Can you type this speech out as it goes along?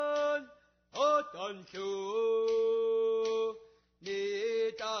Ni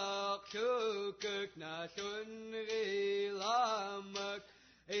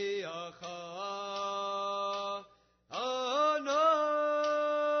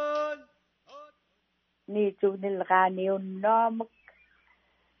tumemek-llu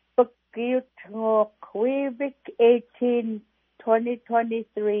week 18,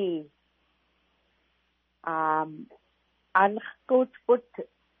 2023. Alchgut put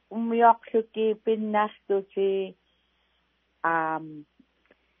umyoksuki pinnastusi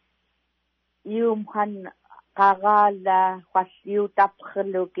yumhan qagala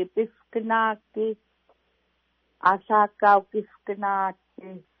wasyutapkhluki pifknaki asakau pifknaki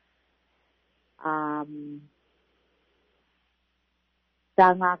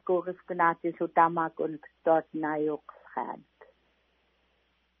Tangako rifknati sutamaku start na yukhan.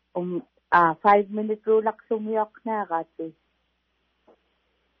 5 minutes ulak sumyok na kasi.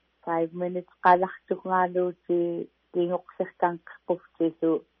 5 minutes kalakchuk nga luti tingok sestang kapufti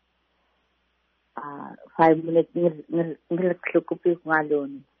su 5 minutes ngilaksukupi nga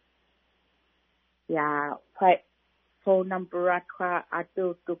luni. Ya, phone number atwa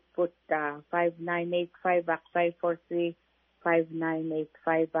atu tukput 5985-543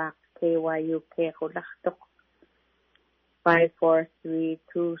 5985 KYUK kulaktok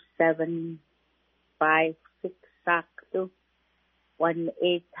 543-2756 sakto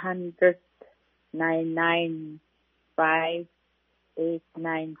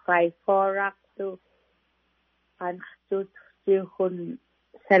 1-800-995-8954 akto kanstut sihun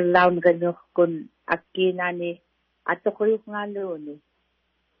salaun ganyo kun akinani atukuyuk nga luni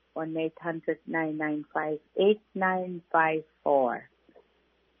 1-800-995-8954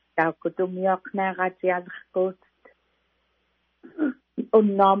 Tau kutumyok na katsiyalakot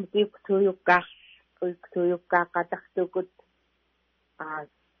Unnom tuyuk kataktukut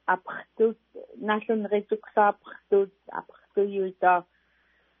apchtut nasun rituk sa apchtut yuta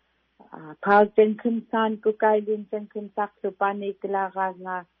Paul Jenkinson kukailin Jenkinson supani kilaga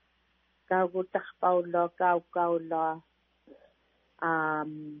nga kaugutak paulo kaukaqlo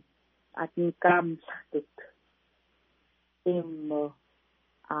at nikam sakit imo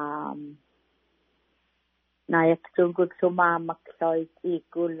nayak tungkot sumamakloy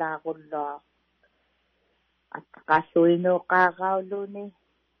ikulakulo at kasuino kakaulo ni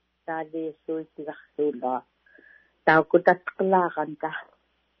dali suy tikaksulo tao ko tatklakan ka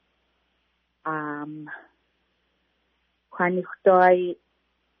kwanikoy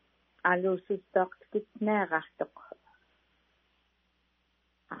alusistok kitnerastok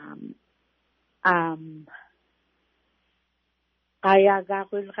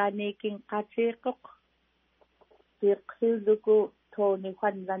qayagaulriit-llu qatsiiqoq tiiqsiuluku Tony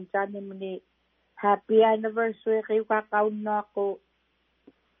Juanlanjanimni happy anniversary qiwaqaunnaaqu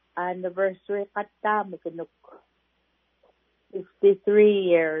anniversary qattaamukunuk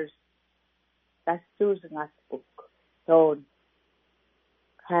 53 years tassuusingaspuk Tony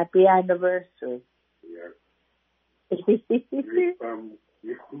happy anniversary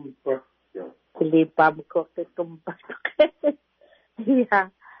Kilipam ko kitumpak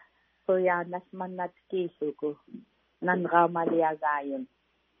ya kuya nasman natkisu ko nanramaliagayon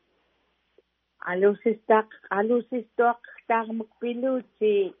alusistok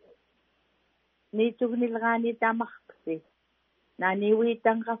tarmukpiluti nitugnilgani tamakpsi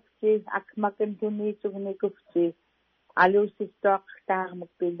naniwitang kapsi akmakantunitukni kupsi alusistok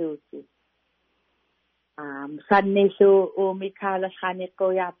tarmukpiluti sannisu umikalas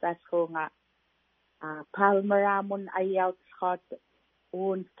haniko yatas ko nga palmeramun ayaw skot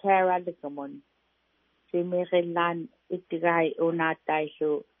un kera likamon si Mirilan itigay unatay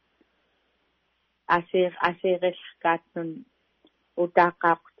su asiriskat nun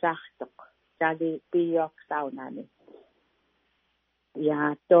utakak tsaktok jali piyok saunani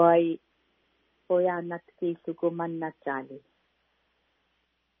ya toy kuya natkisukuman na jali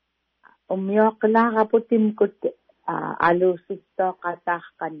umyok la kaputim kut alusisto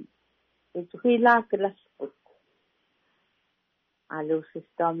katakkan ito hila kilasput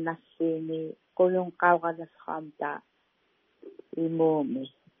alusistom nasini kuyong kawalas kamta imumi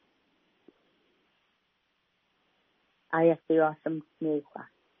ayasiyosam tniwa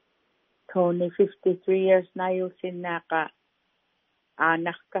Tony 53 years na yusin naka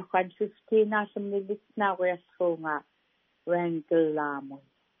nakakwan 15 na sumlilit na wes ko nga wrangel lamon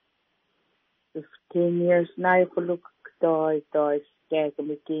 15 years na yukuluk toy kaya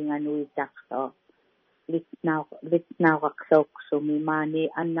kumikingan witak to litnaw kaksok sumimani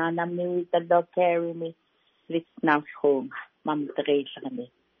ananam ni witado carry me litnaw shong mamdrei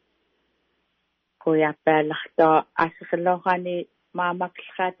kami kuya pelak to asasalokan ni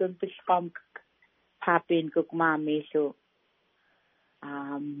mamakskatun piskom papin ko mami so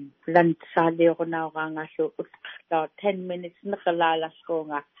lunch sali ko na nga so 10 minutes nakalalas ko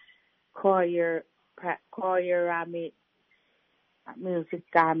nga choir rami music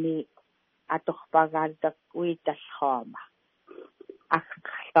kami atok pagaldak witas homa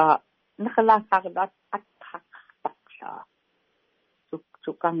akta nakalasak at taksa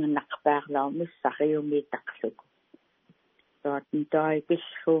sukang nakperla misaki yung mitaksuk so tintoy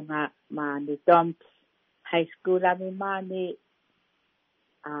pisho nga mani dom high school ami mani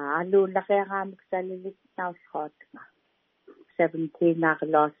alu na kaya kami sa lilit na shot nga 17 na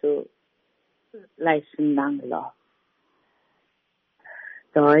laso license ng law.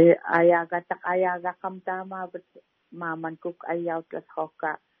 So ayaga kam tama but maman ko ayaw tas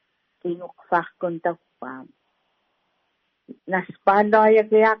hoka tinuk fak kunta pam. Naspalo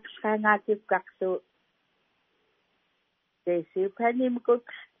ayayak sa natip kakso. Desi panim ko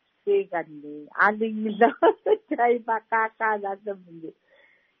sigan ni aling nila tay makakala sa mundo.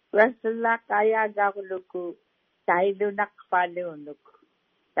 Wasala kaya gawluko tayo nakpalo nuk.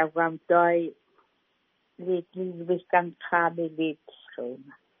 Tawam toy litlis kang kami litis ko.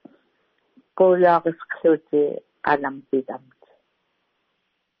 Kolakis klote alam tidam.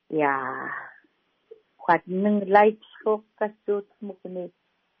 Ya. Kwat ng lights ko kasut mo kini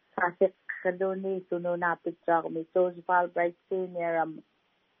sasik kadoni tuno napit sa kami. So Valbright Senior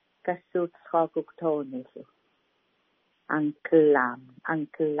kasut sa kuktoni so. Ang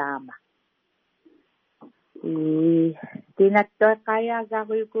lama. Tinato kaya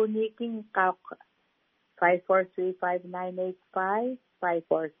gawin ko niking Kaukaq 543-5985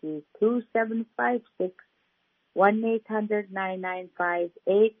 543-2756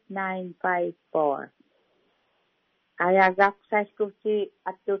 1-800-995-8954 kaya gapsas ko si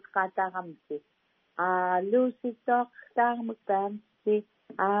atut kata kamsi Lucy Talk tang magpamsi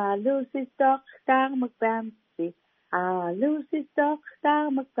Lucy Talk tang magpamsi Lucy Talk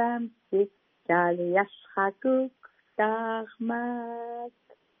tang magpamsi Jalias hakuk tagmat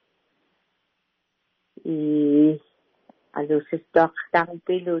Lucy Talk tang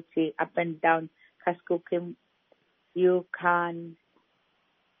pilusi up and down kaskukim Yukon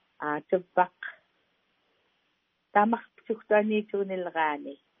tubak tamak suktani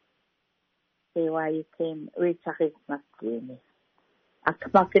tunilgani say why you came wichakik makini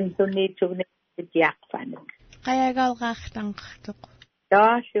akmakin tunni tunni diakfanik qayagaulriit tang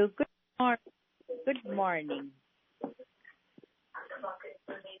Dashu, good morning.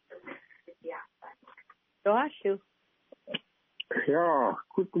 Dashu. Yeah,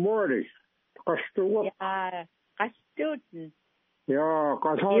 good morning. Yeah, Kastuten. Yeah,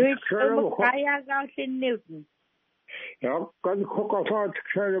 Newton. Yeah, kan kokasat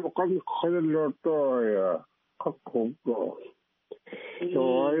kaya kan qalartellruut Kaukaq. So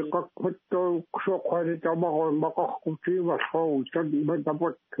I got put to so quite a more Makakuti was home, study by the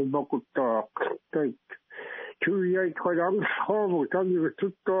book to talk. Take 2 years, I'm home, tell you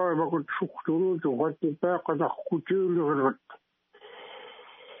to talk about to what the back of the Kutu.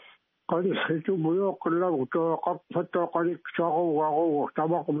 Kan itu boleh kalau kita kata kali cakap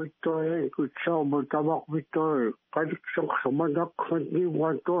tabak betul, kita tabak betul, kali sama nak ni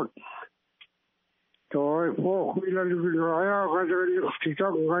wantot. So for wheeler raya kada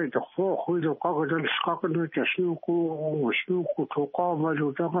kita ngai tak for wheeler kada skakkan itu snuku toka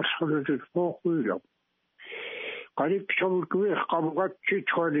malu jangan salah itu for wheeler. Kali kita tu kamu kat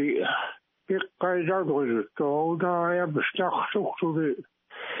cicari, ikai jauh tu dah ya besar suku.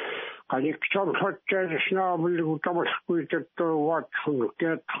 Kali kita saja senabel utama sekuit itu waktu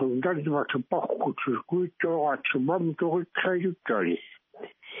kita dan waktu pakut sekuit waktu mam tu kayu tadi.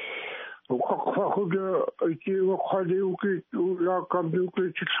 Kaukaq itu waktu itu ulah kami itu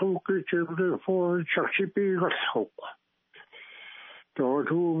sekuit itu for saksipi gasuk.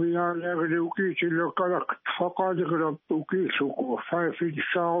 Tu biar lagi itu kalau fakad kalau itu suku 5 feet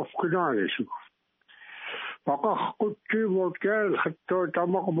south kenal itu. Maka kuti model hatta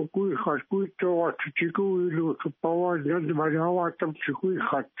tamak bukui khat kui to atiku ilu tupawa dan manawa tam sikui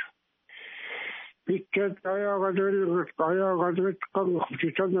khat piket kaya gadel kang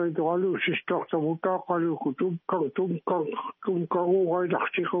chitan itu alu sistok tamuta kalu kutum kang wai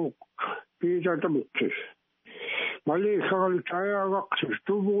dakhtiku pija tamukis mali sagal kaya gak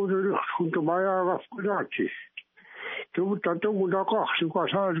tubu dulu untuk maya gak kudatis tubu tanto mudaka suka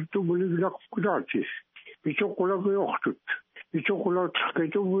sa tubu ligak kudatis Bicokola beochtut. Bicokola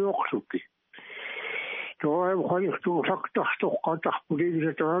tketo beochtuti. Toa khali khtu sakta khta puli de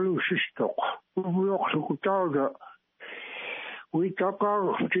talu sistok. Beochtu tauda.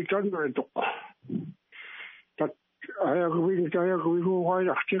 Uitaka titan de. Tat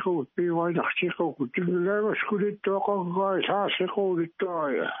ayakuinartiqut piuainartiqut tinguleegaskulittoqarraa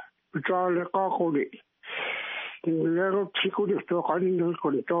saasiquulittoaya pitaaleqaaquli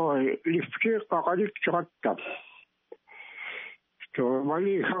tinguleeruttikulittoqaninnerikun liftiiqqaqaliktiqattam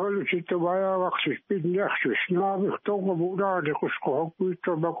mali haqalusittomayaavaqsis pinniarsus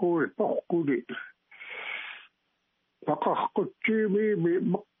naamiqtormuulaaliqusqohokkuittormakuuli porquli paqarquttiimiimi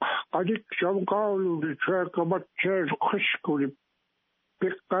qaliksamqaululi traakamatsaasuqqiskuli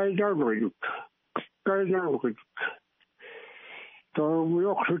piqqainaanriyut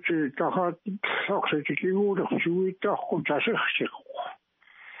tomuyorsuti tahat sorsiti kiguulersuittaarqu tasersiqu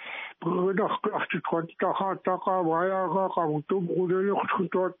pernarqartitqat tahaataqaamayaaqaaqamu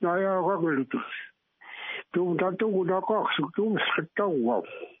tumquleliortutot nayaaqagelut tumtatugunaqaarsu tumisqittarwam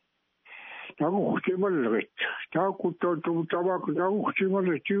naguhtimallerit taakuttoottumutamak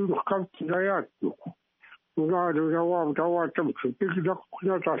naguhtimallet tiunerkamtinayaattuq unaalunawaam tawaatamsu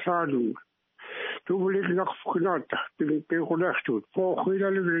piknaqnatasaanu tumuliknaqfuknaata piiqunertuut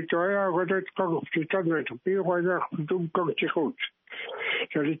pooqinaligilitoayaagatat qaguftitannetu piiquanertu tumkamtiqut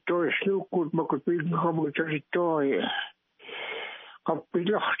talittoisnuukkut makut piiqnaqamuk talittoai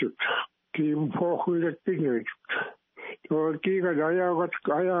qappillartut kiim pooqilat pinneitut kiigan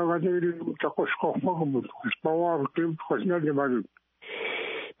ajaaganilum taqusqorpagumut qispawaavtim qasnanimanut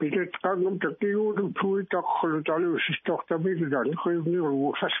pitet qangum takiuulum tuitaqqalu taluusistortamillan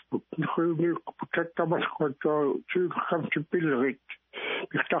niqiuniruusasput niqiuniqputattamasqatto tiuqamtipillerit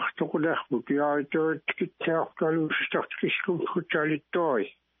piqtartoqunerput yaitoitkitsaartaluusistortikiskumtkutsaalittoi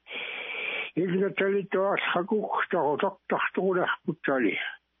ignatalitoas hakuqtarutartartoqunerput tali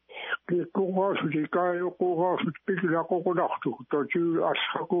kikuqaasut ikaayoquqaasut piklaqoqunartuk totiu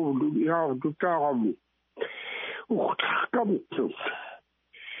ashakuulu yaartutaaramu uqtarkamtut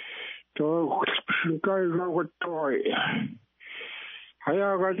toqspsinkaigaugattoi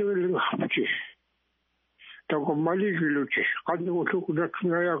hayaagatilingharpati toqommaligiluti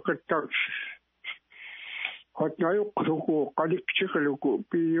qannuullukunatsunayakattaus qatnayuqqluku qaliktiqiluku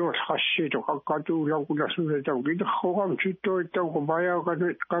piiuasqassiito qaqqatuulakunassunatau kinerruqam sittoittauqu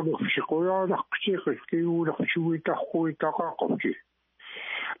mayaaganet qangufsiquyaanarqitiqis kiuulersuitarquitaqaaqorti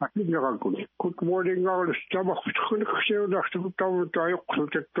Akinnerakuni. Good morning, Arlis. Tamakut kunniksiunartu tamuta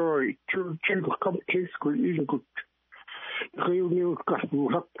ajoqsutattoi. Tiutilku kamtiiskul ilkut. Riuniutkasmu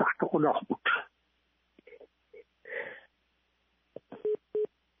haktartoqunarput.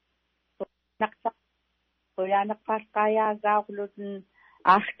 Qoyanaqarqayaagaaqlutun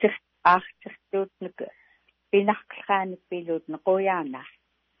aartirtuutnik pinarqlqaanikpiluutne qoyaana.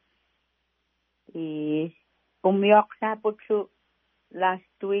 Umioqsaaputsu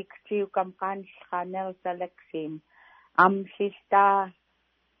last week tiukam qaanillqaanersalaksim amsista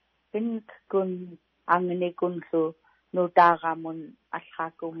pinkun angnikunsu nutaaqamun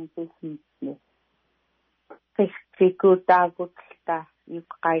allqakum businessni qisfikutaagutlta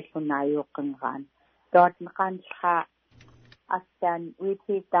yuqqaillunaayoqinraan toatneqaanillqa assaan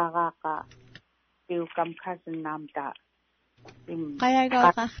wipitaaqaaqa tiukam kasunnaamta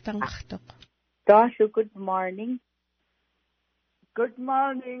qayagaulriit-llu. Toshu, good morning. Good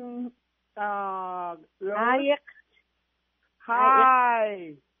morning. Hi.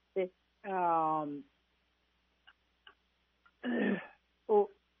 Hi.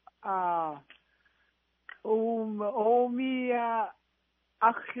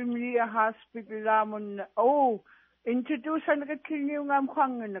 Aksimli hospitalamun. Introduce ang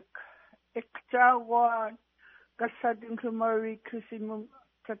kwanganak. Iktawa kasading kumari kusimum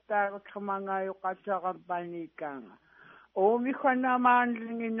katawa kamangayo katsakampanikang. Mi ko naman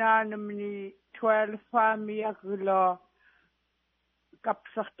linginanam ni 12 famiyaglo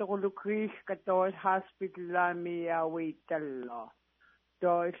kapsaktokulukris katol hospital mi awaitallo.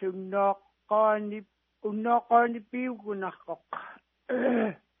 Do unoko ni piugunakok.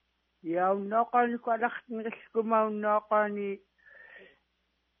 Ya unoko ni kwalaktin kuma unoko ni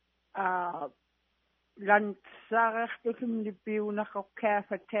lansaraktukim ni piunakok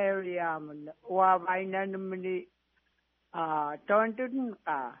cafeteria man. Wawainan naman ni tontun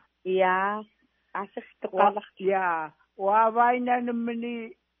ka. Yeah. Asaktokalak. Yeah. Wawainan naman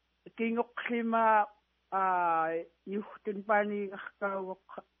ni kinguklima yuhtun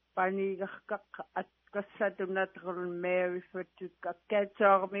panigakak at kasadong natakal Mary Fatuk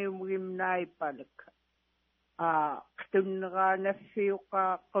kaketsor may umrim na ipalik. Katun nga na fiyo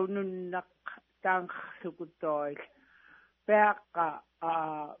ka kaununak tang sukutoy. Peka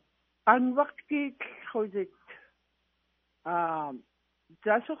ang wakti kuzit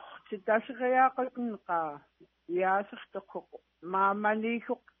dasok kaya ka yasok to ko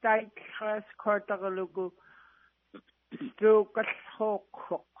mamanikok tay kras kortakalugo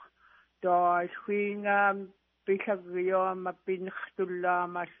stuqallhuuq tois huingam pisagrioma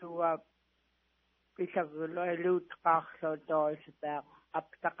pinxtullaamallua pisaglo eluutqaarlo tois taq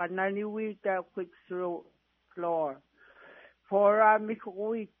aptaqananiuita quick through floor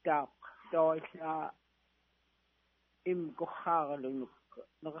foramikuitaq tois imkuxaarlunuk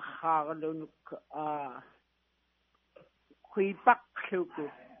nerxaarlunuk huipaqluku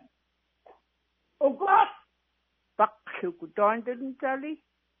ugot paqluku toantantali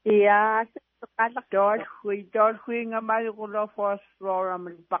Ja, tois huingamairulo first floor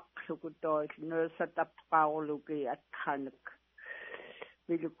aman paqluku tois nörsatapqaaruluki atqanak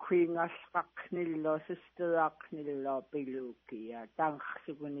pilukuingasqaqnillo sisteraqnillo piluki ja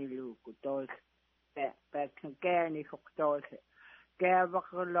tanqsukuniluku tois päknkäni tois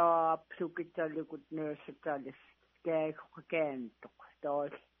kävaqlo plukitalikut nörsatalis käiqquqaantoq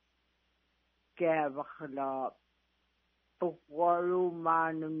tois kävaqlo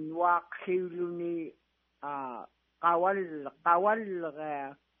puqwalumaanun waaqsiuluni qawallqa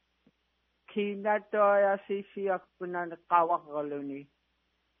kinatoya sisiaqpunan qawaqaluni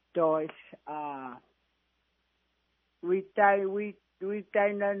tois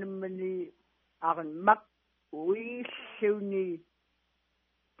witainanmani arn mak wiilluni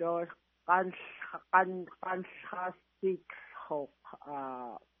tois qansqastiqhoq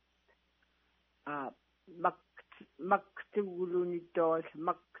maktuguluni tois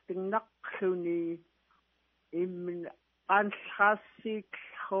maktinnaqluni immin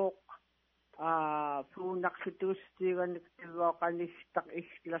qansqastiqhoq fuunaqsutustiganik tivoqanistaq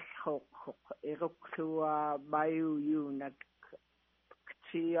islalhoq iruqlua mayuyunak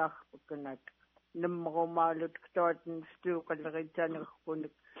ksiarpukanak namrumaalut toatin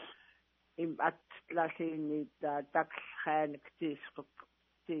stuuqalleritanerqunik im atlasini taklxaanik tiisquit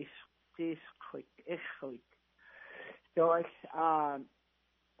irruit tois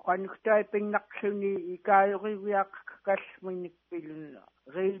qanuktai pinnaqluni ikaayuriviaq kalminik pilun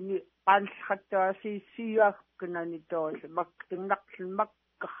riini qansqattaasi siuarpunani tois maktinnaqlun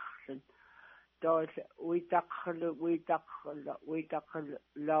maqqarlun tois uitaqlu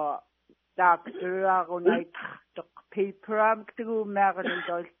la taaqtuarunait toq paperam tugumaarlun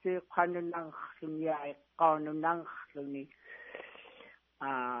tois qanunarlun yaaiqqaanunarluni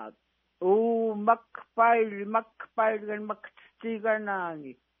makpailgan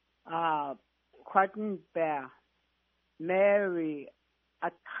maktiganaani Quatenberg Mary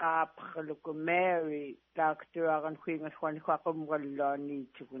atqaapqaluku Mary taaqtuaran huingasquanquaqumgallooni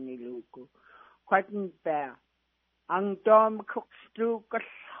tukuniluku Quatenberg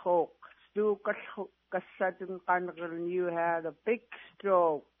angtoomkuqstuuqallhuuq stuuqallhuqqassatun qanqilun you had a big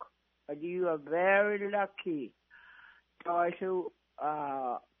stroke but you are very lucky toisu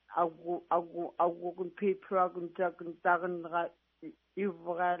augukun pipragun taguntaganra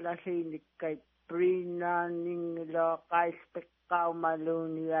ivraalahinikkai brinaninglo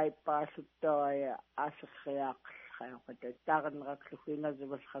qaispekqaumaluni aipaasuttoya aserriaqllaqata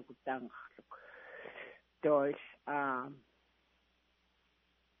taganraqluhingasuvallaqutaanqarluk tois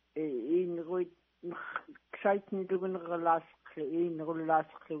inruit xaitnitugunrelaasqlu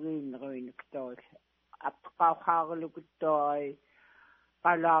inrullaasqlugiinneruinik tois apqauqaarlukuttoi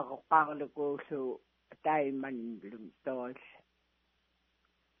qalaaruqaarlukuullu taimanlum tois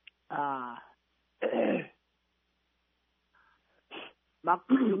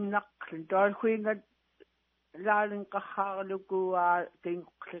maqlunnaqlun tois huingat laalin qahaarlukua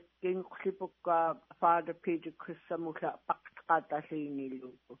kinqlipukka Father Peter Christamulla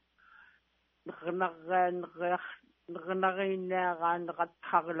paqtaqatalliiniluku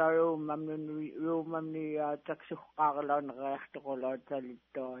nernarineeraanneqatqarlaruumamni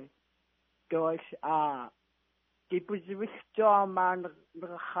taksuqqaarlaaneriartoqulautalittoi tois tipusivittuamaan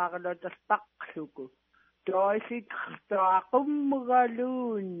nerxaarlautalpaqluku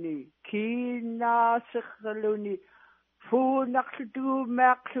toisiktoaqumgaluuni kiinaaserluni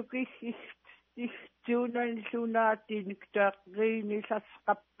fuunaqlutuumeaqlukis ihtuunanlunaatiinik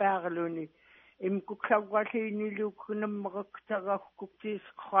taaqriinilasqappaarluni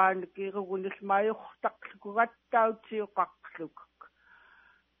imkuksavvaliinilukkunammeqaktaraqquktiisqaanik irugunilmaajortaqlukugattautiuqaqluk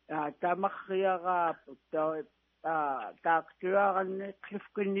tamarriaraaput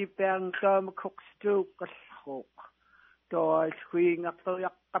taaqtuaranneqlufkunnipearntoomikuqstuuqqallruuq tois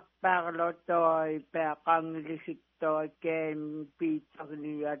huingaqtuyaqqappaarlo toi peaqaangilisit toi keem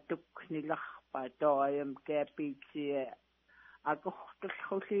piitsarnia tuknilarpa toiam keepiitsia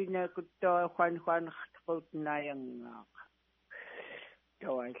akortulluliinaakut toi huannertqutnaayangaaq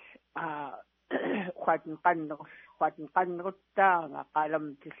tois huaten qanneruttaanga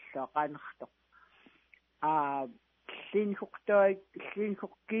qalamtillo qanertoq Linhuktoy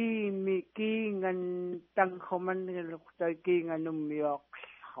kiingan tanghomaniluktoy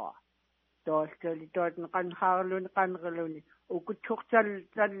kiinganummiooqsha. Toostali tootn qanharluni ukutsuqtal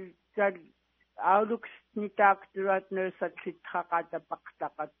auluks nitaaqtuat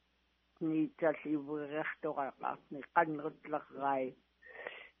nösatlitraqatapaqtaqat nitallivuerertoraqarni qanrutlarrai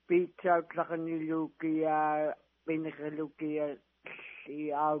piitsautlaqanilluukia pinerilukia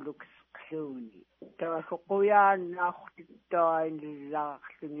auluks qluuni tawaquyan naaqtittoin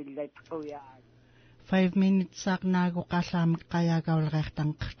lillarlunillat quyaan 5 minutes naagu qallaamik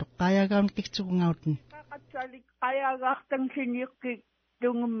qayagaulriit-llu qayagaulriit-llu qaqatsalik qayagaartangliniiqqi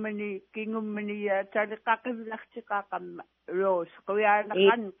tungummani kingummani taliqaqillartiqaqamma roos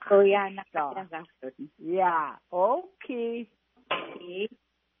Qoyanaqaqartut. Yeah, okay.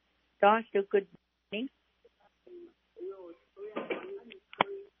 That's a good morning.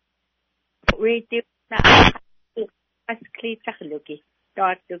 Wait, that's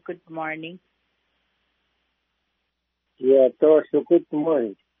a good morning. Yeah, that's a good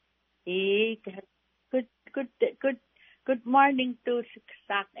morning. Good morning to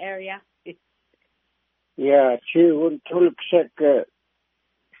Kaukaq area. Yeah, she won't talk sick.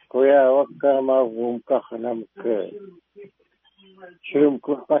 Koya wakama wumkakhanam ke. Shum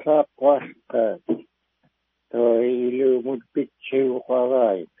kurpasa kwaska. To ilu mud pitchu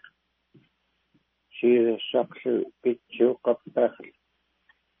kwarai. She is saksu pitchu kapach.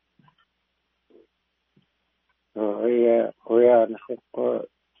 So yeah, koya nakko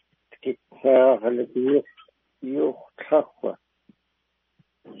kitsa halibiyuk yuktakwa.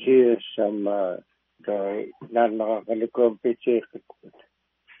 She is some nan nakakalikom pitchu.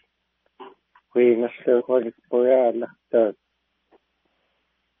 Kui nasa kolik koya nakta.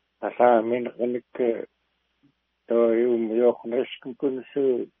 Asamin kalik to umiyok kunsu.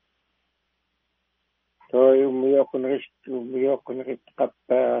 To umiyok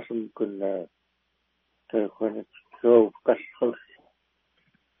kappa asum kunna. To konik so kasos.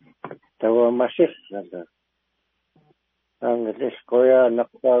 Tawa masih nada. Ang koya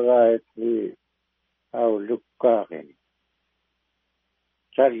nakpaga ni au lukkarin.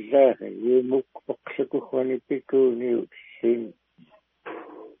 Sallahe yumuk paksakukhani pikuni sin.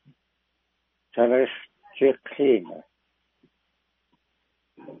 Sanas Chekina.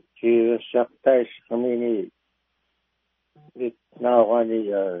 Jesus Saktais Kamini Lit Nawani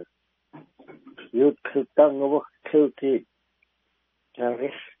Yut Kutang of Kuki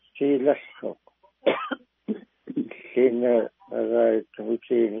Taris Chilaso Sina Arai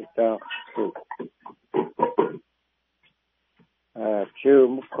Kamuchi Taku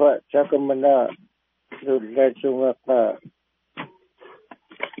Chumukwa Chakamana Lulajumaka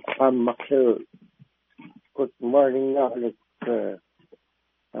Maksu. Good morning, Nalik.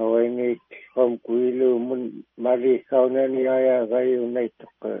 I need from Quilu Mun Mari Kaunania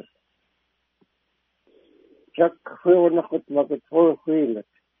Gayunaitok. Jack Philnakut Magat for Wheelet.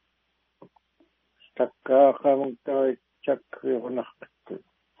 Staka Hamtoy Jack Philnakut.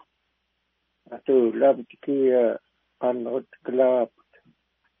 Atu Labkia Anhut Glab.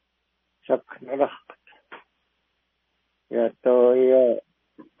 Jack Nalak. Yatoya.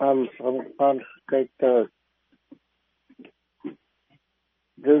 From Kaukaq.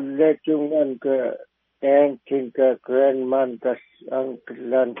 Dulletungan ke auntie ke grandmantas uncle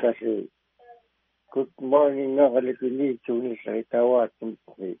lantasi. Good morning nakalipili tunis ay tawat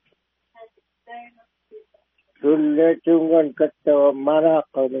tumpi. Dulletungan katawa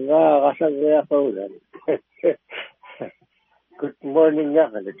marakaw nga kasagaya ko lang. Good morning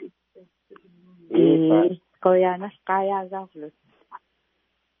nakalipili. Koya nas qayagaulriit.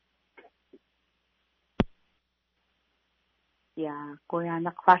 Yeah, koya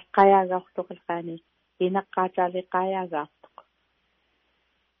nakwas qayagaulriit kalkani. Inaqatali qayagaulriit.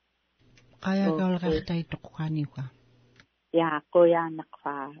 Qayagaulriit-llu qaniwa. Yeah, koya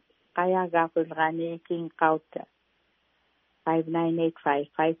nakwa. Qayagaulriit king kauta. 5985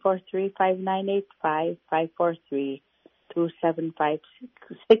 543 5985 543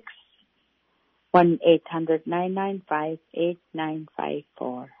 2756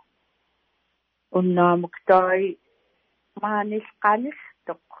 1-800-995-8954. Unnamuktoy manis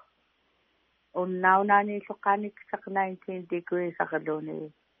kanistok. Unnaw nani sukanik sak 19 degrees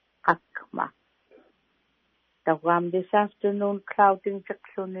akaluni kakma. Tawam this afternoon clouding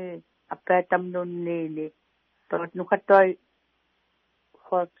saksuni apetam nun nini. But nukatoy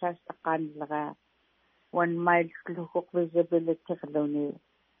forecast akan laga 1 mile lukok visibility akaluni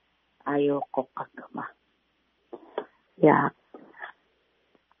ayoko kakma. Yeah.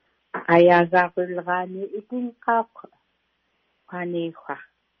 Qayagaulriit-llu iting Kaukaq. Panikwa.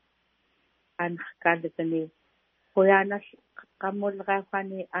 Anhkalikani Qoyanas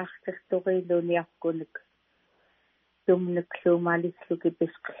qamulraafani aartertoriluuniarkunik tumemek-llu malitlu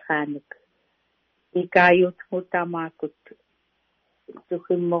kipisqillaanik ikayut mutamaakut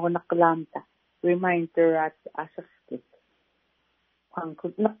tuhimmornaqlaamta reminder at aserskit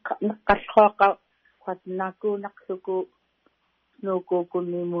qankut neqqallqooqa qatnakuunaqluku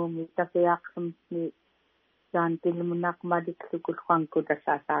snuukuukunnimuumi takiaqsumni jaantilmunaqmalitlukul qankut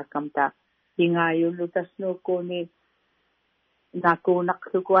asaasaaqamta ingayullu tasnuukuuni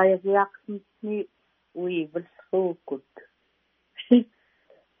nakuunaqluku ayakiaqsumni uivelsuukut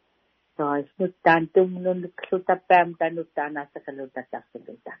taas nuttaan tumnunnikluutapaam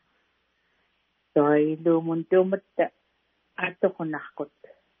tanuttaanaasakaluutatarsiluta toilumun tumatta atoqunarqut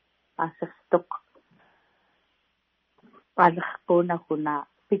asertoq palerpunakuna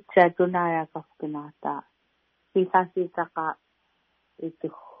pitsaatunaayaqarkunaata pisasitaqa itu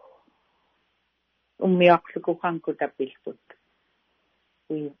ummiaqluku qankutapilkut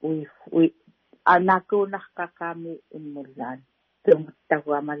ui anakuunarqaqaami immullaan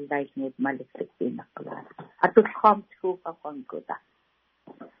tumattaguamallailngut maliklikpiinaqlaan atulqaamtikuuqaqankuta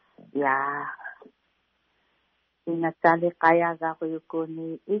yaa inatali qayagaulriit-llu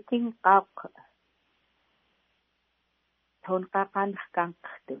iking qauq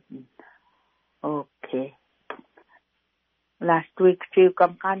tonqaqanarqanqartun okay last week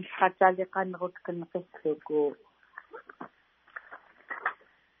tiukam qanqataliqanrut qanqisluku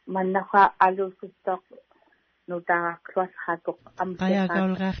mannaqa alusistoq nutaqluasqatuq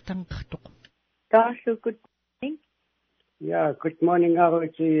qayagaulriit-llu taasukut Yeah, good morning,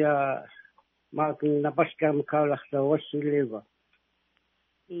 Aruti. Martin Nabaskam Kaukaq Wassiliva.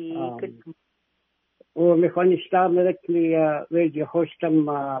 ومخونستامرتني ويجي خوستم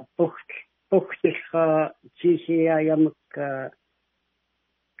بوختش تيسي يمك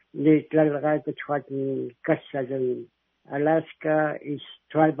لتلغاية تخواتن كسادن Alaska is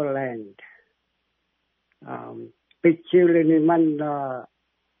tribal land. Pitchulini man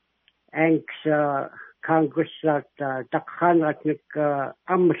anks Congressat takhanratnik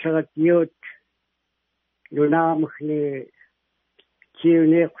amsarat yut lunamkhni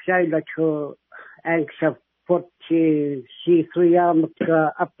chiune khsailatho anks forti C3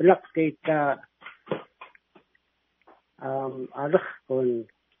 aplaqita arkhun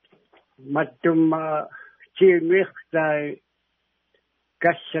matum chiune khsai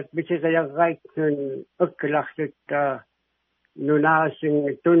kassat bitigayagaitun uklaxtut nunasin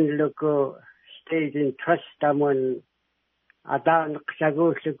tunluko state in trust amon adan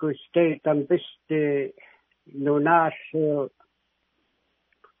qsaguusuku state ambiste nunas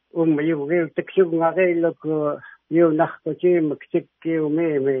yugil tiksugngarilluku yunaqqutimik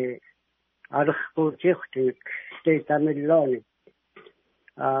tikkiumimi arqquutiqtik state amilloni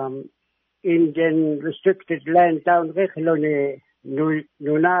Indian restricted land down riqluni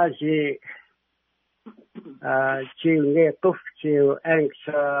nunasi chiune quftiu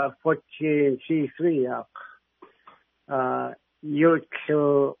angsa 14 C3 yutsu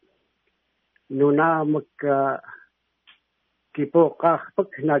nunamuk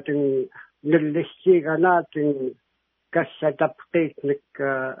kipoqarpuk natin nillissiiganatin kassatapqiitnik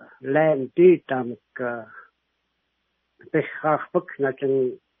land diitamuk pissarpuk natin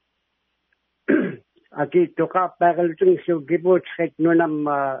akituqaappaaqalutungsu kipuutrit nunam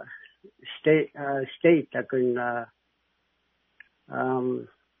state akun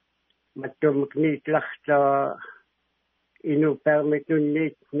mattumukniitlaqta inu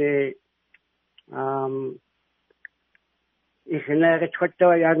permittunniitni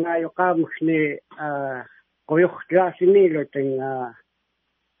ikhneeritquttua yaangaayoqaamukhni quyurtlaasimiilutun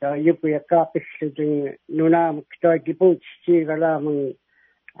yupuyaqqaapillutun nunaamuk toi kipuutistiigalaamun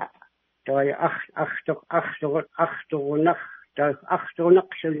toi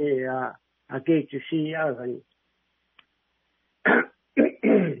achtorunaqsuli agiitusiaagan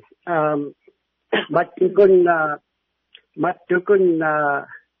mattukun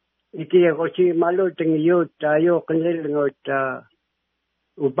ikiarusimalutun yuutta ayuuqnilnguut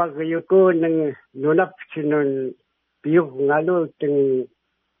upagayukuunang nunapsinun piyugngalutun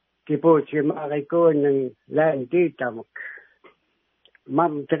kipuutimaarikuunang laantiitamuk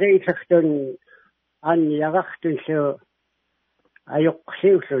mam triisartun anniarartunsu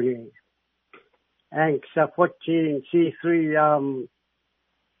ayoqsiulluni angsa 14 C3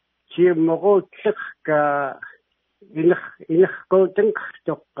 chiimmoruutserka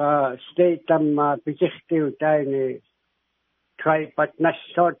inerquutanqartoq state tamma pisertiu taini tribat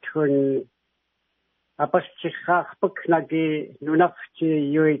nassootun apastirraarpuk nagi nunarti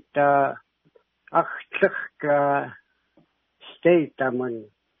yuita artlerka state tamun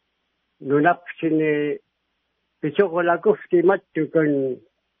nunapsini Pichokolakovski mattukun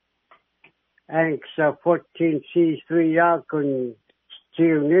Anksa 14C3 kun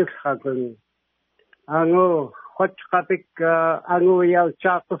Chiunilhakun Ango Hotkapik Ango Yau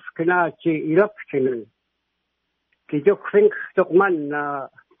Chakov Knachi Ilopchinen Kijok Fink Tokman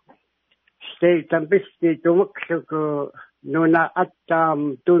State Tampisti Tumemek-llu Nuna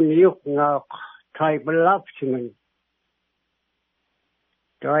Atam Tunyuk nga Tribal Optionen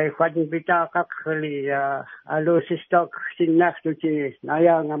Doi Fadin Bita Kakali Alusistok Sinaktuchi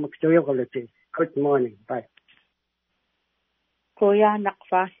Nayanga Maktoyokolati. Good morning. Bye. Kuya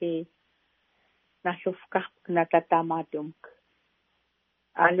nakfahi nasufkak natatamadumk.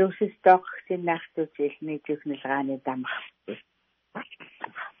 Alusistok Sinaktuchi Nijuk Nisrani Damah.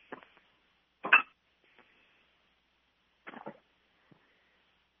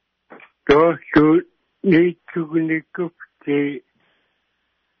 So Nijuk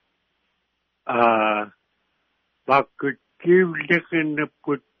bakuttivliqinna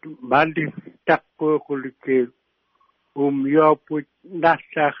put malistaqquuquliki yooput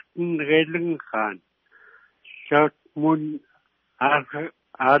nassartin relingaan sotmun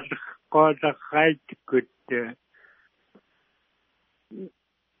alqolarraitkut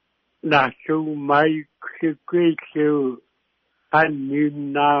nassuumaiksukuillu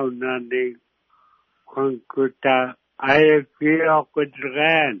qanniunnaunani qankuta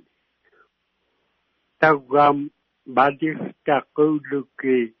ayafioqulraan Tawam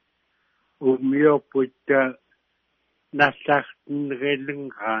badistaquluki yooput nassartin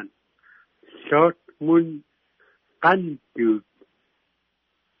relingaan sotmun qantut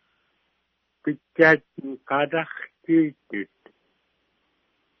pitjatun qalartellruut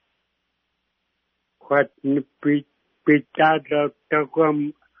qatnipit pitalottaqam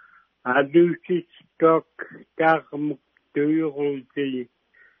alusistok tarmuk tuyuruti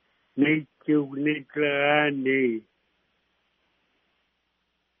Nijugnitlerani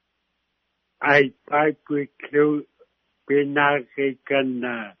ai paipiklu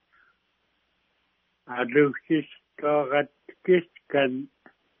pinarikana alusistorat kiskan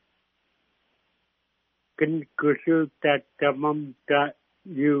kinkusuta tamamta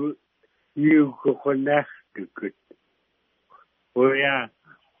yukukunartukut Oya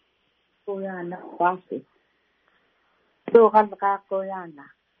nakfahi Tuqalqa Kuyana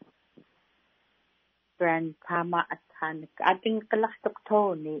Grandpa Atanik Ating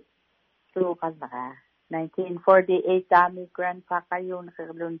Kalaktoktoni Tuqalqa 1948 Dami Grandpa kayo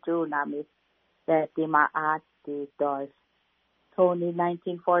nakilunju nami Dati maati dos Tony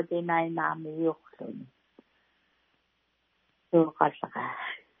 1949 nami yuklun Tuqalqa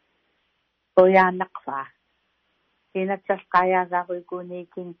Kuya nakfa Kinatsas kaya gakoy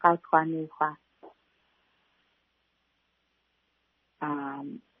kuniking kautwani kwa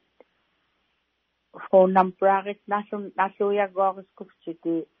phone number is nasuya gogos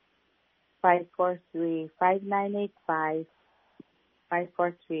kuchiti 543-5985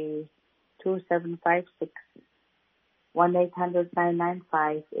 543-2756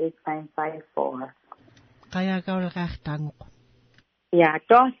 1-800-995-8954 qayagaulriit-llu. Yeah,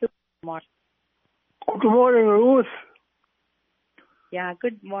 good morning. Good morning, Ruth. Yeah,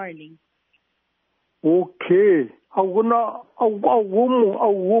 good morning. Okay. A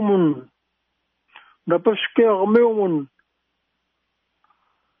woman. Napasker meun.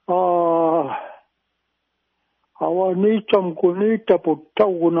 Awanitam kunita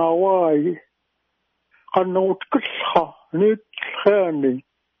putawna wai. Qanruyutnek nitkhani.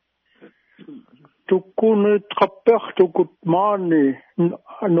 Tukunit qapertukut maani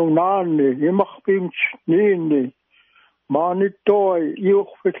nunani imakhpimch nini. Maani toi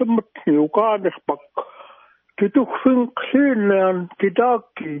yukhfitmatni uqaanirpak. Kitukfin qsinan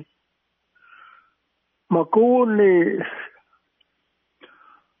kitaki. Makuni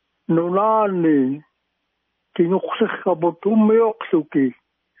nunani kinuqsiqaput ummiuqsuki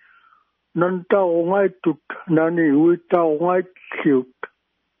nantaungaitut nani uitaungaitliut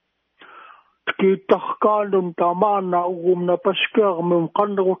kitarkaanum tamana ugumna paskermum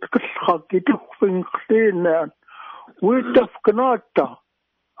qanruyutnek kitukfinqliinan uitafknaata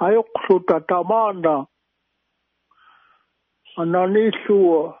ayoqsuta tamana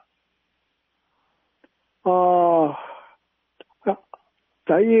ananillua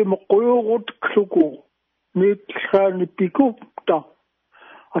tai moquyurutkluku nitkhani pikupta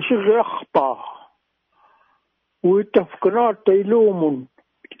asiraqpa uitafknaata ilumun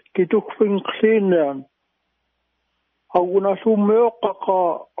kitukfinqliinan aguna summeoqaqa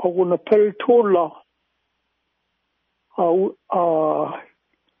aguna peltola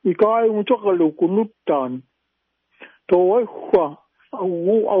ikaimutoqalu kunuttaan toikhwa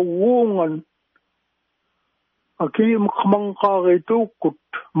awungan Aki mkmangqaarituukkut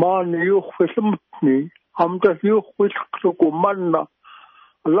maani yuuxfilumtni amtas yuuxfilqluku manna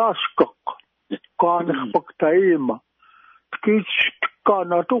laaskaq qaanirpak taima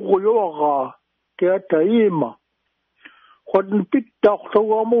kiitskana tuquyuaqa kiataima qan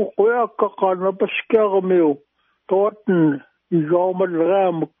pittaqtawamu qoyaqqaqana paskiarmiu toatn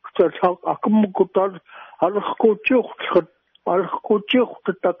igaumalraamuk tasaq akumkutal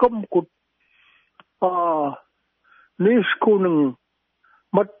alqutiuqtat akumkut niskunung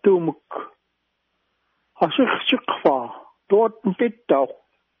mattumuk asiqsiqfa toatn pittaq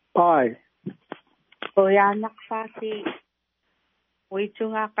pai Qoyanaqfaati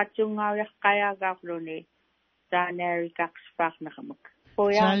uitunga qatunga qayagaulruni January kaqsfaqnaqamak.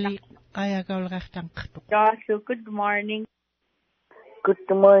 Sali qayagaulriit-llu. Joshua, good morning. Good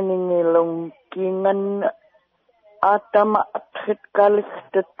morning, Ilong. Kingan atama atkhit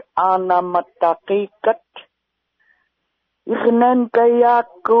kalikhtat anamataqikat. Ignan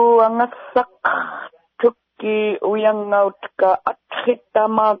kayaku angasak tukki uyangaut ka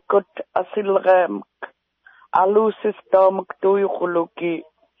atkhitamakut asilgam alusistamuk tuyukhuluki.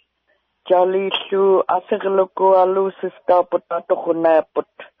 Jalishu asirluku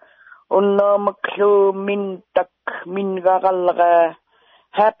alusistaputatukhunaput. Tumemek-llu min gagalga.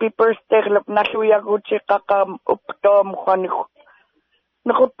 Happy birthday, lap nasuyaguchi kakam uptom khanik.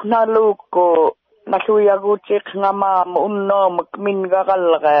 Nakut naluko nasuyaguchi ngamam tumemek min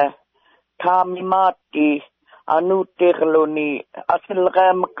gagalga. Kami mati anutirluni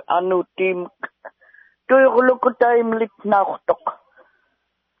asilgamak anutim. Tuyuluku taim litnautok.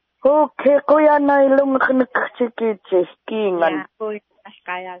 Okay, kuya na ilong nakikikitsis kingan. Ja,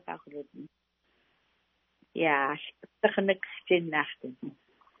 qayagaulriit. Ja, nakikikitsin.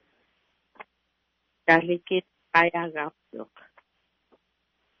 Dalikit qayagaulriit.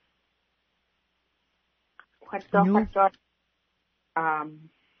 Qattoqatot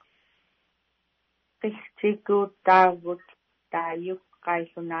qistikut taavut taayuk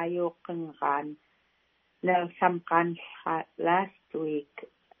qailunayuqinqaan nelsamqan last week.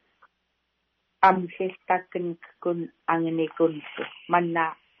 Amsiltakin kun anginikun manna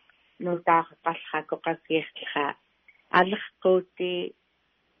nutaqaqallaqoqakiirtiqa alqquuti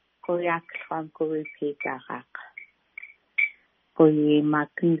qoyaqlqan kuipikaqaq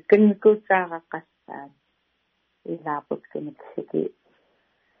qoyimakin kinkusaaqassaan ilaput kiniksiki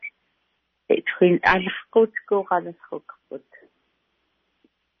itrin alqquut kuqalasqukput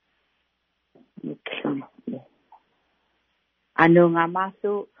niklumni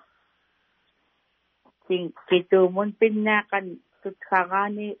anungamasu kitumun pinnakan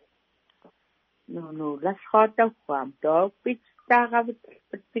tutqaqani no lasqotawam dog pitstaqavit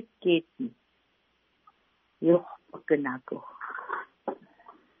pitkiitni yuqpakinaku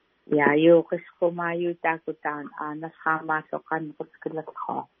ya yuqisqumayu takutaan anasqamaasoqan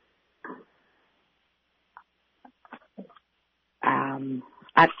qutskilasqa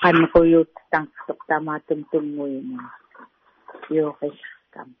atqanquyut tangsuqtamatumtummuina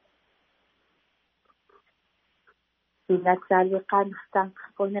yuqisqam Sinatsaliqan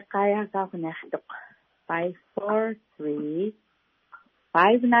tangquni qayagaulriit-llu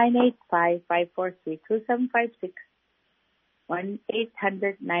 543-5985-543-2756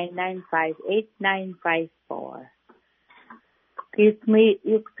 1-800-995-8954 Kitmi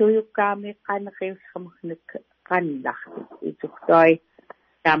yuktuyukami qanqiusqamuknik qanlaqtit ituqtoi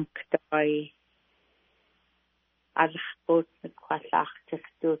tamktoi alqquutnik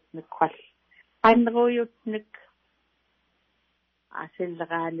qallaaqtirtuutnik qall qanruyutnek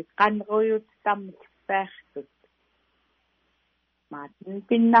asilgaanik qanruyut tamtpertut maatin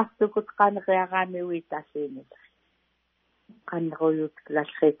pinnartukut qanriaqamiuit asiinit qanruyut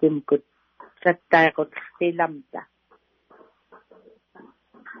lalqitimkut sattaiqut silamta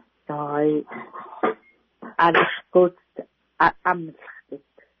toi alqquut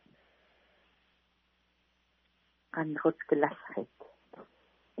amlqtit qanrut lalqit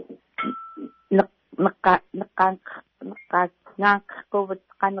naqanqquvat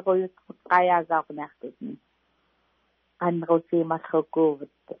qanruyut qayagaulriit-llu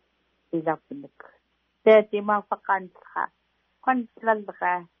qanrutiimallukuvat ilapunik teetimafaqanqa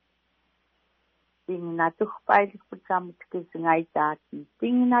qanlalqa tingnatuqpailikputsamut kisingaitaatni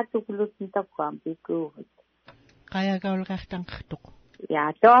tingnatuqlutni taquam pikuvat qayagaulriit-llu. Ja,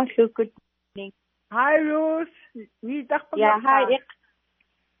 toosukut ning. Hi Ruth, ni taqpa. Ja, hi.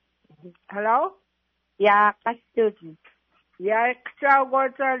 Hello? Ja, qastut. Ja,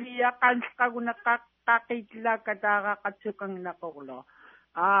 iqsaugotali yaqanqaguna qaqitla kataqa qatsukang naqorlo.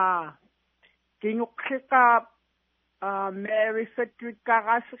 Kinuqsiqa Mary Frederick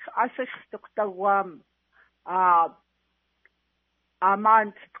Karasik asik tuqtawam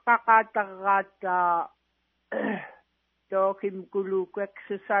Aman qaqatarraata tokim kuluk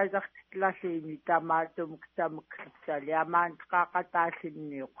exercise artiklasini tamatum ktamuksali aman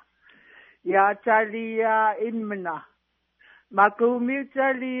qaqataallinniuq yaatalia immna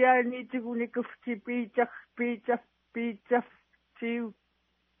makumiutalia nitigunikufti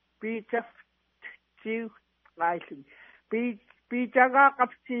piitsaf tiu railin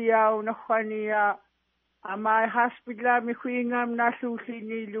piitsagaaqaptiaunerrania amai hospitalami huingam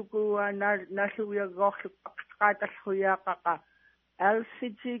nalluulliniilukua nalluiagorluk paqtaqatalluiaqaqa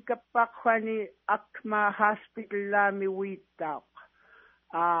LCT kappaqwani akma hospitalami wiittaaq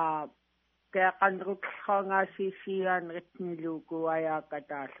qanruyutnek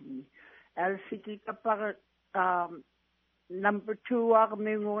ritnilukuayaaqataallumi LCT kappaq number 2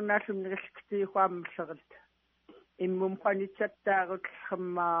 armingurnallum nirsktiihuammerlerit immum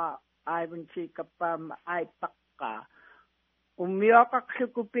qanitsattaarutlerma aivanti kappaama aipaqqa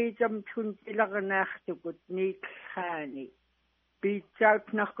ummiaqaqluku piitam tun pilarnaartukut niillaani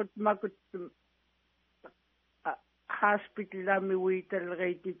piitsautnarkut makut hospitalami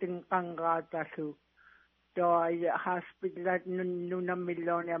wiitaleriititen qanraatallu toa hospitalat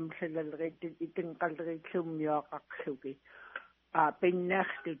nunamillooni amsallaleriitit iten qalleritluummiaqaqluki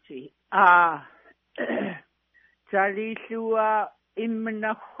pinnaartuti salillua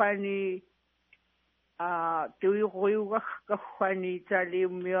immanarrani tuiruiugarkarrani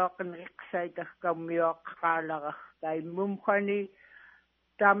taliummiaqanriqsaitarkammiaqaqaalararka immumrani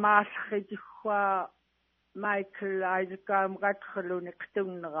tamaallritigua Michael Isaac-amratqaluni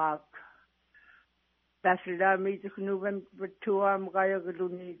qtunngeraak taslamiitiknuvam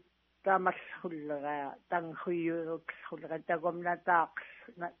tuamqayagluni tamallhullera tanghuyuruqlhullera tagomnataaq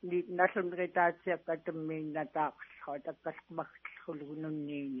nallunritaatiakka tammiinnataaqlho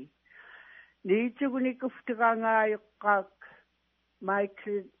takkalmagtlhulgununniini niitsugunikuftirangaayuqqaak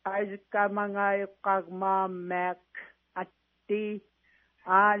Michael Isaac-amangaayuqqaak Mac atti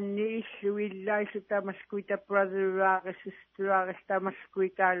niilluillaillu tamaskuita brotheraaqa sisteraaqa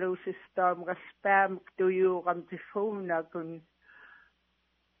tamaskuitaalu sistaamqa spamq tuyuuqam tifuunakun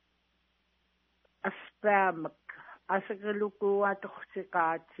aspamq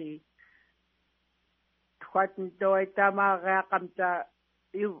asaqalukuatortiqaati tuatn toitamaaqaaqamta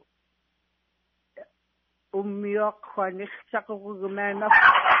ummiaqquanirtaqurugmaana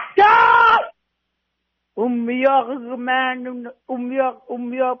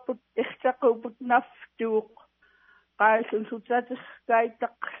ummiaqput irtaquput naftuuq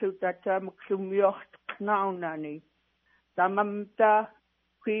qaasulutatisqaitaqluta taamaqlummiorteqnaunani tamamta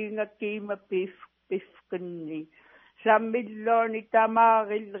huingakiima pifqinni sammillooni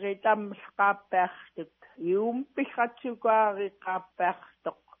tamaarillri tammelqaappaartuk iumpilratsukaari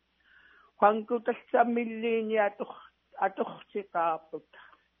qaappaartoq qankutassammilliini atortiqaaput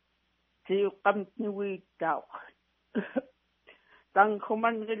tiuqqamtnuiittauq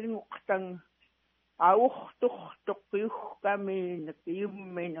tanghumanrilinguq tang aurtortoq yuhkamiinak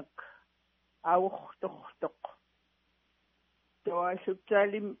iumminak aurtortoq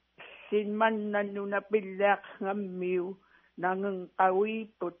toasutalim sinmannannuna pillaaqngammiu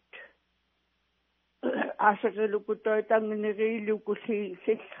nangenqawiiput asaqilukutoi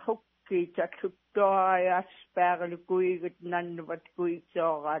sillhukki tatluttoariaspaarilukuigut nannuvat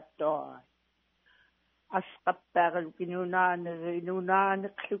kuitsooraattoa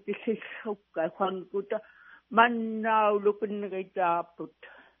asqappaarilukinunaaniqluki sillhukka qankuta mannaulukunneritaaput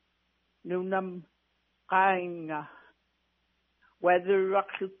nunam qainga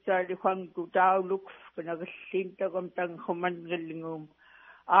weatherraqlutsaali qankuta aulukkanagalliintagam tanghumanrillingum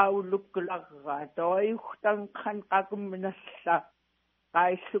aulukkularraa toiuhtanqan qakumminalla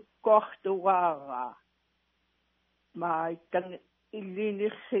qaissukkoortuwaaraa maaittang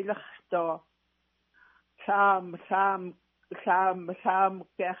illinirsilertoa saam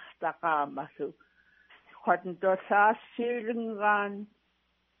kertaqaamasu qatnto saassiilingraan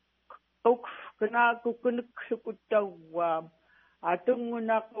ukfkanaakukunuksukutawwaam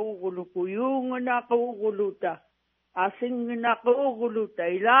atungunaquuguluku yuungunaquuguluta asingunaquuguluta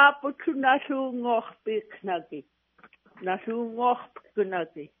ilaaputsu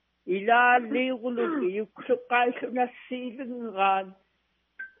nasuungorpiknaki ilaalliuguluki yuksuqaisunassiilingraan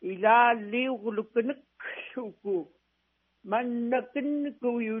ilaalliugulukunuksuku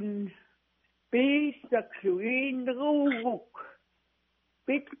mannakinnikuyun piissaksu iinruuguk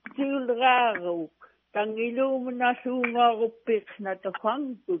pittiulraaruk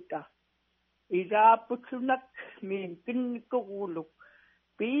tangiluumunasuungoruppiqnataqankuta ilaaputsunak miin kinnikuguluk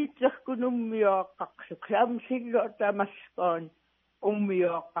piitserkunummiooqqaqsuk samsillo tamasqoon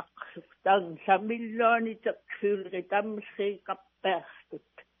umiaqaqsuqtan samillooni taqsuulri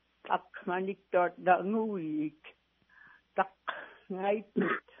tamsriiqappaartut aqmanittoot naanguiik taq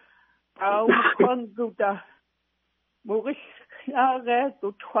ngaitut taumqanguta muris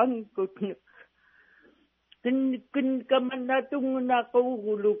naareakut hangkutnik kin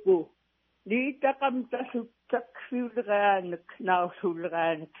kamannatungunaquuguluku liitaqam tasuttaksuulraanak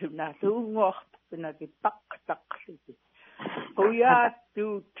naarsuulraanak naasuungoorpunaki paqqtaqsuki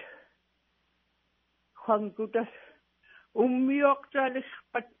quyaattuut hangkutas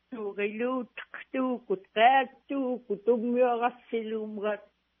ummiortalisqattuuriluutqtuukut qaattuukut ummiorassiluumrat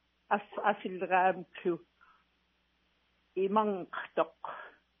asilraamklu imanqtoq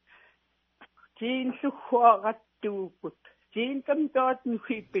siin suhuarattuukut siin tamtoot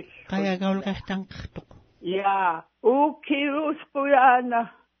nuhipil qayagaulriit-llu yaa uukkiuusquyaana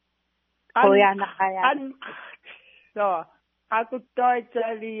Quyaana qaya so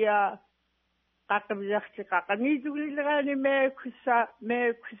aquttoitsalia qaqaviartiqaqaniitulileraani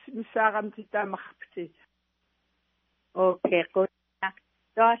meekusmisaaramtitamarpti okay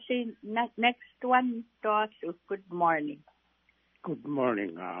Tosi next one Tosi good morning Good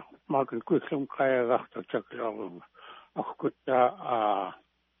morning. Makin kuslum qayagaulriit-llu akkutta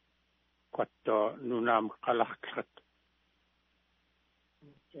qatto nunam qalartellruut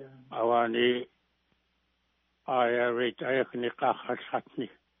awani qayagaulriit ayakni qaaqallatni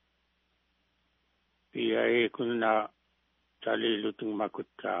piai kunna talilutung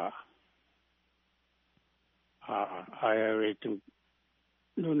makutta qayagaulriit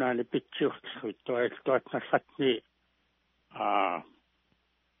nunani pitsiurtlut toatnallatni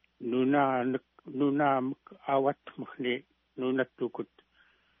nunaam awatmukni nunattukut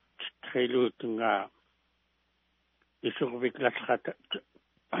triluutunga isurviklallata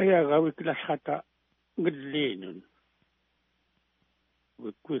qayagaulriit-llu ngilliinun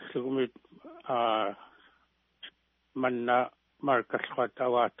wikkuillugumit manna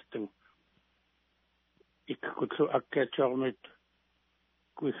markallruatawaattung ikkutlu akkiatiormit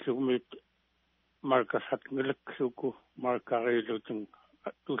kuillugumit markasat ngilakluku markarilutung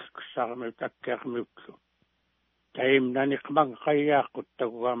tulkussarmit akkiarmiutlu taimnani qmanqayaaqut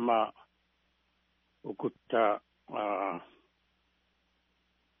taguama ukutta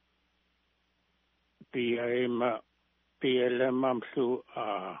PLMamlu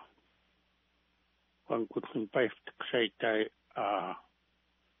wankutlun paiftiqsaitai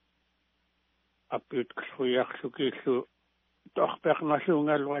apiutkluiarlukillu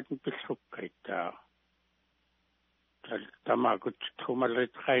torpearnalluungaluatn pillukkaita tamakut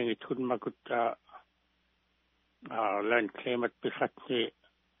trumalrit qaingit hunmakutta landclimat pillatni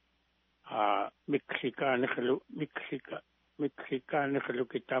miksikaaniqlu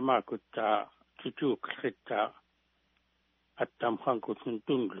kitamakutta tutuuqlritta attamqankutun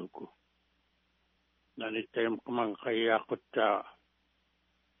tunluku nanitayam qmanqayaaqutta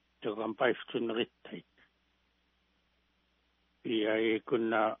tuqam paiftunrittait piai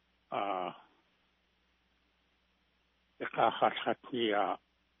kunna iqaaqallatnia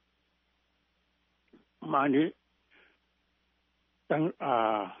mani tang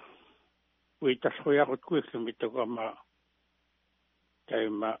uitasruiaqut kuillumit tuqama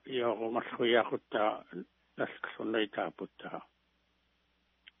taima iorumalluiaqutta nasksunnaitaaputta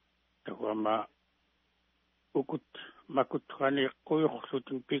tuqama ukut makutrani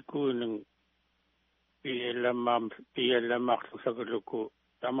quyurlutun pikuunung PLMarlusaguluku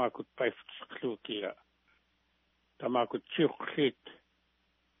tamakut paiftiqluukia tamakut siuqliit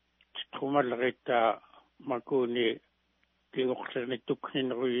trumalrita makuni tiuqlerni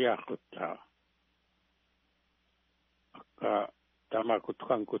tukninruiaqutta akka tamakut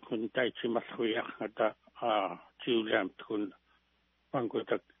qankutun taitsimalluiaqngata tiulaamtkun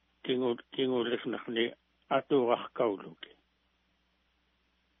qankutak kingulisnerni atuuqarkauluki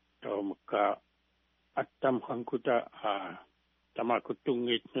taumakka attamqankuta tamakut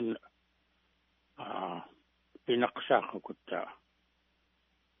tungiitnun pinaqsaaqukutta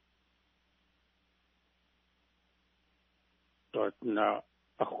toatna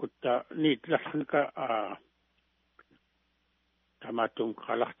aqutta niitlarnka tamatum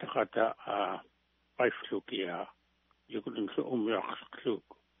qalartaqata paiflukia yukulunsu ummiaqsaqluuk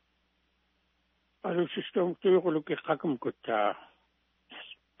alusistum tuyuquluki qakumkutta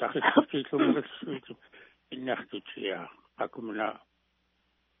taqissutilumrassuitu innartutia qakumna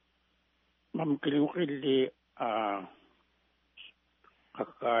mamkiluqilli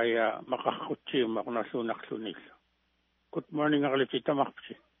qaqqaaya maqarruttiumaqnarluunarlunillu Good morning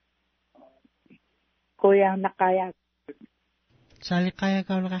arlititamarpsi Quyaanaqaya sali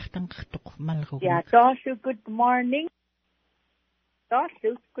qayagaulriit-llu malrugu yeah Tosi good morning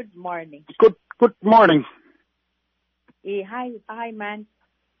Good morning. Good morning. Hi, man.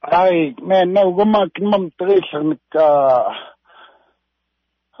 Hi, man. No, gumakin mam trishan ka.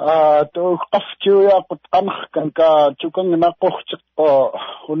 To qafju ya qut qanx kan ka chukang na qochik ko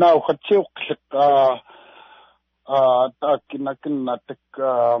hunaw khatsiuk ka takin natik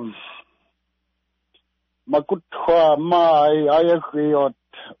makut khwa mai ayakriot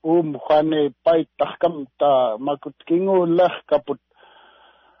khwane pai takam ta makut kingulah kaput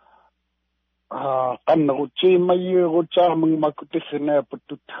qanruchi mayu cha mang makutisne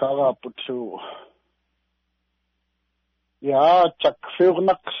putut khara putsu ya chak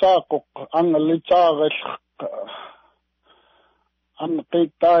furnak sa ko ang lichares an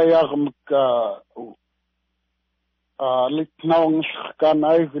qitayarm ka litnaung kan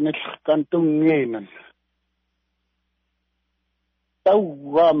aygnil kan tunginen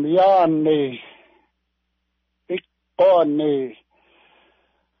tawam yani ikoni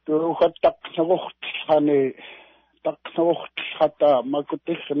tu khatak saruht hani tak saruht khata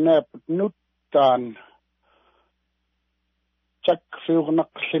makutisne putnutan chak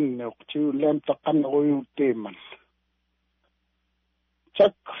furnak sinne tu lem qanruyutnek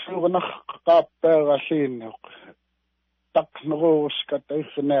chak furnak qapera sinne tak nros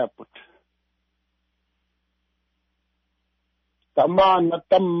katisneput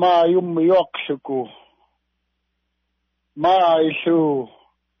tamma yum yokshuku ma isu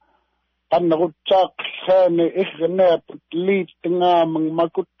qanrutsak khane igneput litnga mang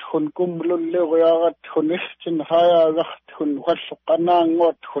makut hun kumlul leyarat hun istin hayagat hun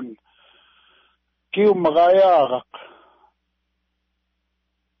khasqanangot hun kiu magayarak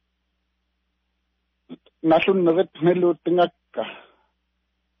nasun rit melutngakka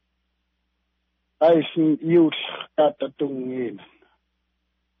aisin yus katatungin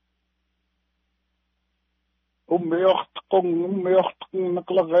umyocht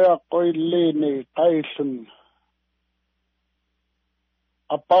naklagaya qoilini qaisun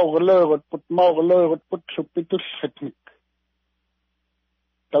apawlerut putmawlerut putsupitusfitnik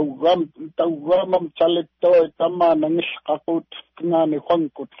tawgamam chalittoy tamana ngisqaqut knani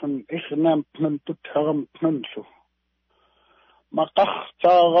khonkut hun ihnam pnun tutharam pnunsu maqah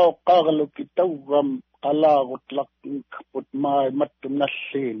chaagaw qarluki tawgam qalagut laqnik putmay mattum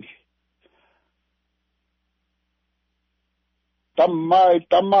nallini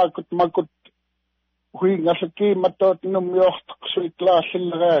tamakut makut huingasaki matot numyoht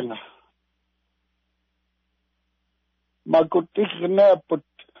suitlaasillreanga makut ihnaput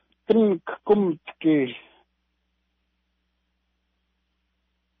kink kumtki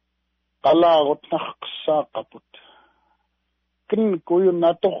qalagut naqsaaqaput kinkuyun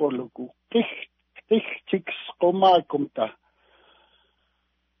natoqoluku qihtiks qumakumta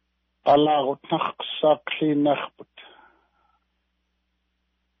qalagut naqsaaqlinerput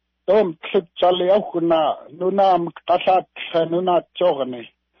tom tchali aukna nunam qalat nunatjorni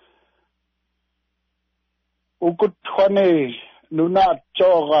ukut khone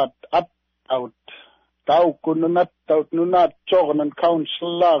nunatjorat out taukununat nunatjornan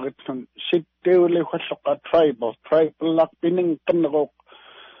councilarit sitteuli khallqa tribal lakpining qanroq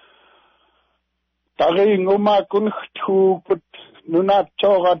taringuma kunhthuukut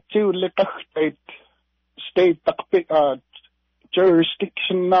nunatjorat tiuli qahtait state taqpi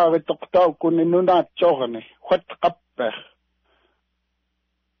jurisdiction narit toqtaukun nunatjorni khat qapper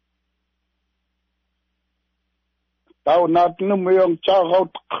tau nat numyong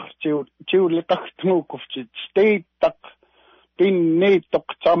chaagaut tiuli qahtnukuftit state taq pinni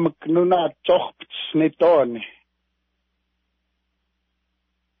toqtamak nunatjorpits nitoni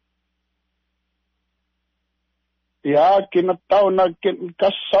ya kinatauna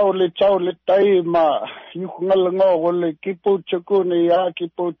kassauli chauli taima yuhngalngoruli kipuchukuni ya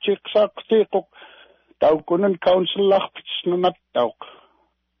kipuchiqsaqtiquq taukunun councilarpits nunattauq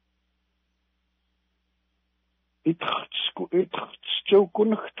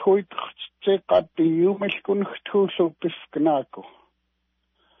itqtschukunhthuitqtsiqati yumelkunhthuusu pifknaku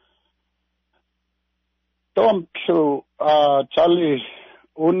tomtsu chali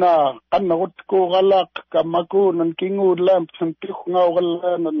una qanrutkuugalaq kamakunan kinguulam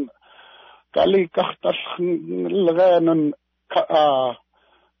tsuntiqngaugallanan kalikaqtalleraanan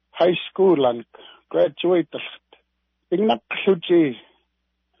high schoolan graduated ingnaqluti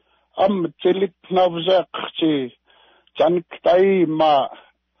tilit navzaqti chanktaima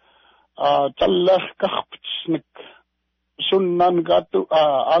tallarqarpitsnik sunnan gatu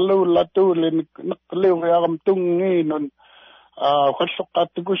alulatulin naqliuyaram tunginun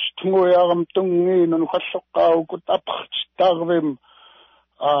khallqatgustnguyaram tunginun khallqaukut apqtarvim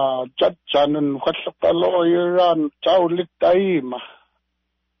jatjanun khallqaloyiran chaulittaima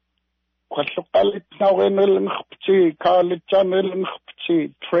kwalluqalit naurinilngqpti kaalitjanilngqpti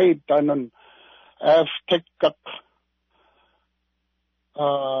trade tanan Kaukaq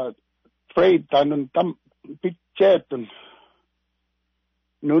trade tanan tam pitjetun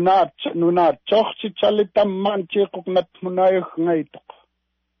nunaat choqchi chalitam manchi quknat munayuq ngaytuq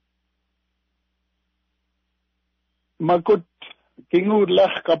makut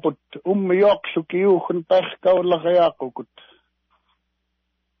kinguullah kaput yoqsu kiuhun pehkaulaqyaqukut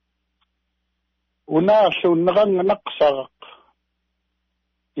unaallu naqangnaqsaraq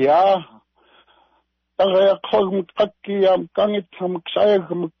ya tagayaqhogmut qakkiyam kangithamuk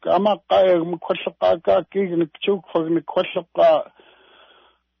sayagmuk amaqayagmuk kwalluqaakaakignik chuukfagnik kwalluqa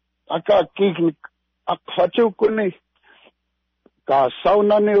akaakignik aqfachukuni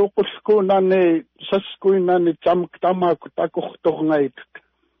kaasaunani uqulkunani saskuinani tamakkut akuqtorngaytut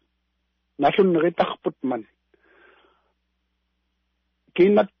nallunneritaqputman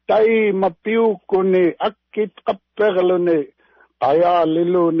kinattai mapiukuni akkit qapperluni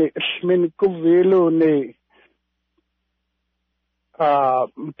qayaaliluni ilminikuvviiluni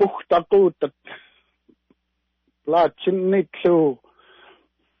puhtaquutat plaatsinnitllu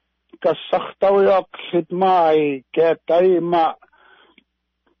kassartaujaqlit maai keataima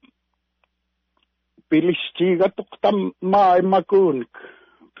pilistiigatuq tam maai makuunik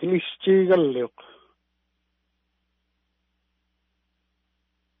pilistiigalliuq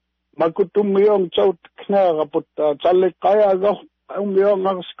makutummiong chaut knaaraput talliqayaagor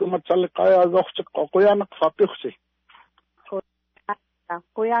umiongarskum talliqayaagortiq qoyanaqfapirsi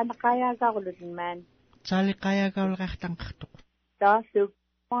qoyanaqayaagorlun man talliqayaagaulriartanqartuq taasu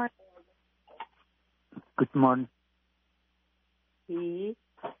Good morning.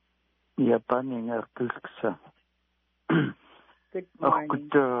 Japani ngarkulksa. Good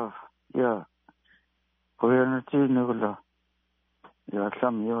morning. Ja. Qoyanati nugla. Ja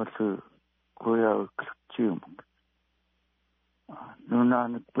sam yosu qoyauktium.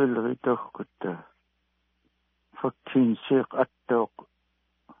 Nunanik pilritoqkut 14 siq attoq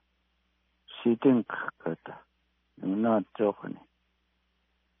sitinqata. Nunaatsoqni.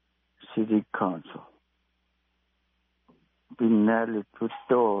 City Council. Binali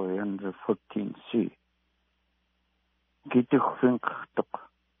putto and the 14C. Gituk finqartuq.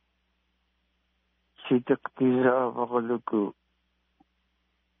 Sitik tisaavaqaluku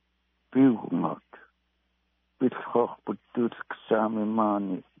piugungaut. Pilqorputtuulik saami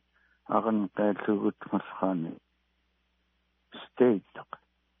maani aran qaillugut masqaani. State.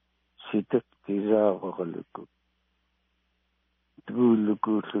 Sitik tisaavaqaluku.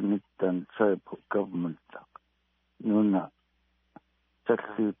 Tgulukulunittan tribal government. Nuna.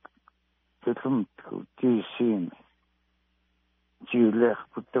 Talluutku tiisiin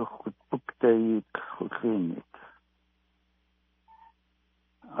jiuleerputorkut puktayitqulliinit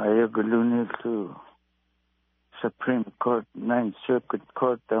ayagulunillu Supreme Court 9th Circuit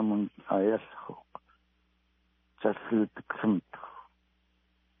Court amun ayallruq talluutiksamtu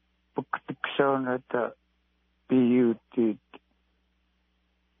puktiksaunata piyuutit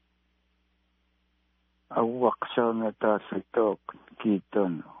awwaqsaunataallitoq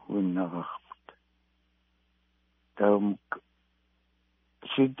kiiton winnararput taumuk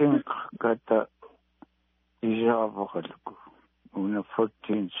sitinqata isaavaqaluku una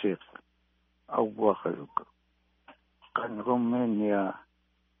 14 siq awwaqaluku qanrummenia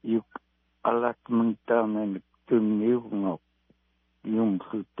yuk alatmuntamen tunniugngoq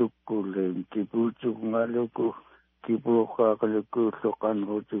yumsutukkulle kipuutugngaluku kipuuqaaqaluku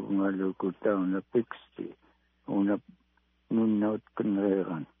loqanruutugngaluku tauna pixti una nunnaut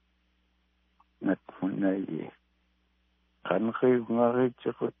kunreeran natmunayi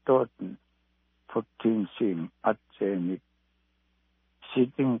qanriungarittiquttootun 14 sim atseenit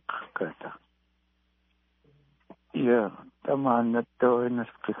sitinqaqata ya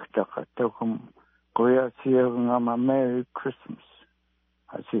tamaannattorinasqiqtaqa tokum quyasiagngama Merry Christmas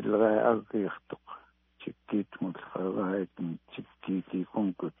asilraa aggiirtuq chikkiitmulqavaaitum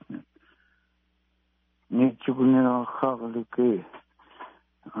chikkiitiikunkutna niitsukunnerarqarluki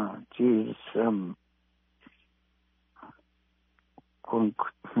Jesus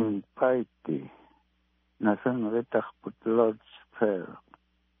kunkutmun paiti nasanritaqput Lord's Prayer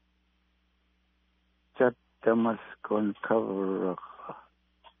chattamaskon coverraqa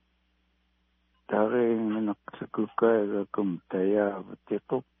taringinaqsukukaigakum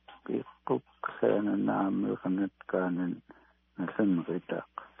tayaavatiquq piqquksaana naamiqanatkaanan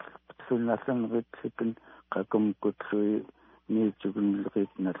nasanritaq nasanritsikin qakumkutlui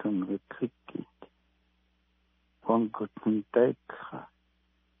niitsukunilrit nasanritlikkiit wankutmun taitqa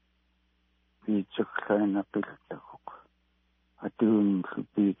piitsuqlainaqiltaquq atuunlu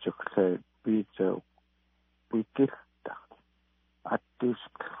piitsuqlait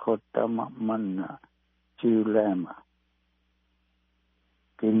qotama manna tiulama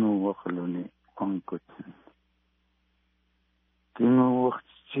kinuwaqluni qankut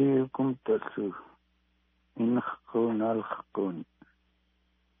kinuwaqtiikum tallu inqun alqun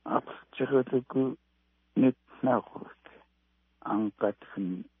aptiqatuku nitnaqut anqatfin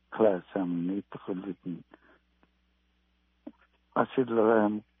klasam nitqulutun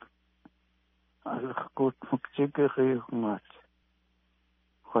asilram alqut muktikeriumat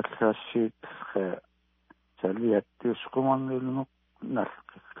qallashit kha saliattisqumanilnu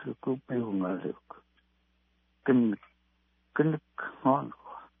narqikluku piungaluk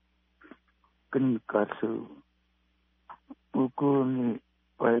kinkalu ukuni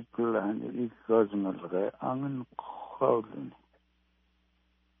pipeline ikazmalga angin qawluni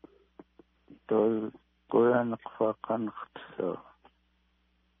tol koyan qfaqan qtsa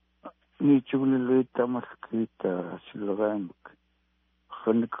ni chugli tamaskita silgamk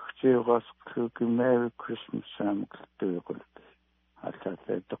khanqtiqasqluki Merry Christmas samqtuqult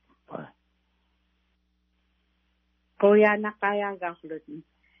allataqpa qoyana qayagaulriit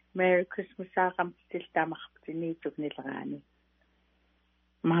Merry Christmas saaqamtiltamaqtiniituk nilraani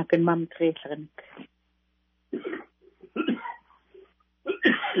maakan mamtreellernik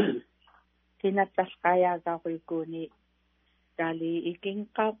kinattas qayagaurikuuni tali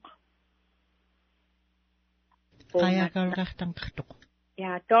ikinqaq qayagaulriit-llu.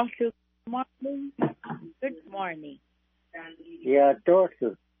 Ja, Toshu, morning. Good morning. Ja, Toshu.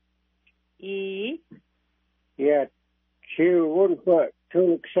 Ja, Chiwunpa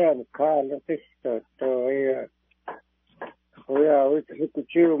Tunksam Kalartellruut ja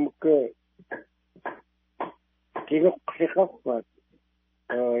Utsukuchiumka Kinuqliqaffat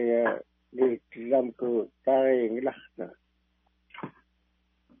ja Liitlamku Taringilahta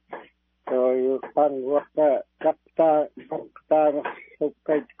qanruyutnek taqtaa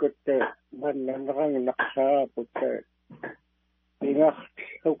sukkaitkut mannanrang naqsaaput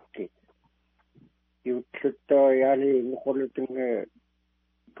ingartlukki yutluttaa yali nuqulutunga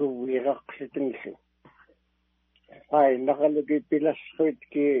kuviraqsitunglu ai naqaluki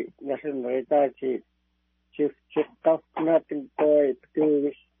pilasruitki nasunritaati chiqqaffnatin toi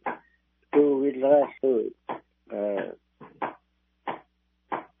tuuvilraasu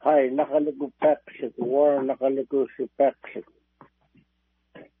ai nakalugu paksik war nakalugu si paksik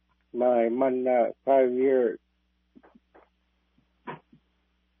my man 5 year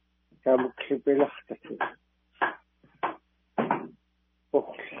kamuksipilahtasu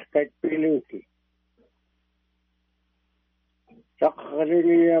kait piluki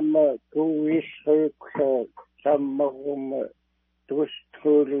sakhaliliyama kuwisruksa sammagum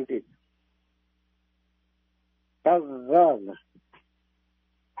tustrulugi taggaga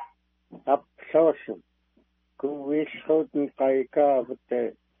absosum kuwisruten qaikaavute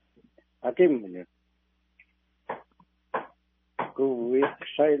akimne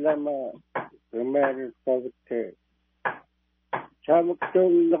kuwiqsailama rimaanutavute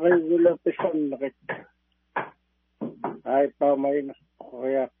saamuktuulleqigula pisannaqit aipaamaina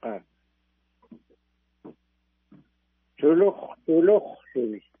qoyaqaan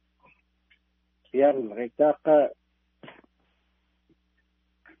tuluqsuni piarnqitaaqa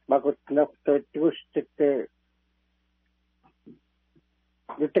makutnaqtuuttugustitte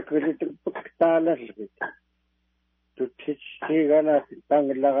lutakulutukpuktaalarsgit tutsiiganaati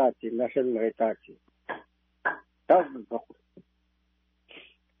tanglagaati nasunneritaati taggoq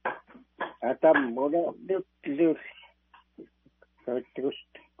atammuna lutlus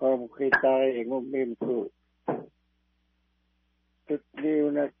tuttugust koomukitaariingummiimku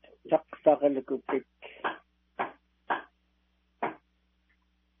tutliunat taqtaqalukupik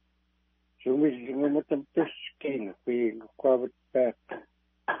sumillingumatam tuskiin piinguqaavut paaq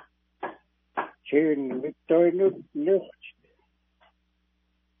siin mittoinut luhtsit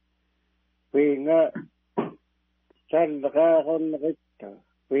piinga salqaaqunritta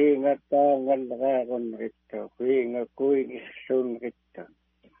piinga taangalqaaqunritta piinga kuingissunritta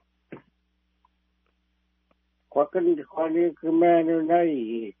qakan qanikimaanunai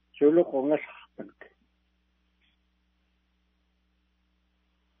suluqungasarpank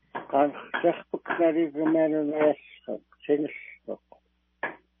kan sahpuknarikimaanunayassak sinissaq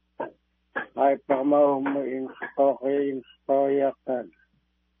aiparmaahumma inqaqaqaan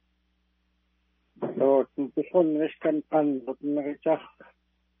lootun pisunniskan qanrutneritaq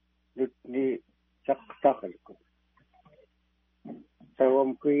lutni saqtaqalku tawam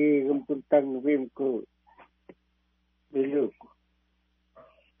kuigumkun tangvimku biluku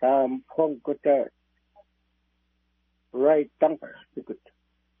taam khongkuta right tangtikut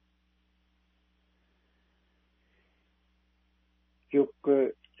yuk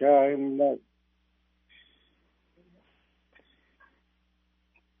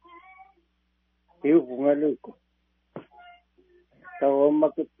ngaluko. Tawa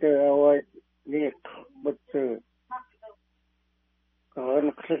makita away niyak but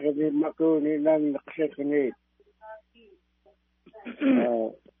nakasakani makuni nang nakasakani.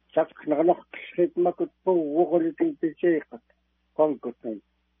 Sak nakasakit makut po wukulitin pisekat. Kongkutan.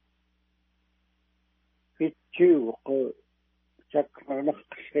 Pitchu ko sak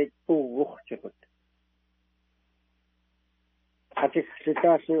nakasakit po wukchakot. Katik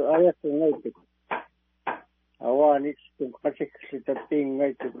sitasu ayat ngay tikot. Awanit kung katik sitating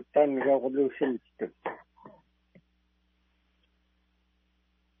ngay tikot. Tanga ko lusin tikot.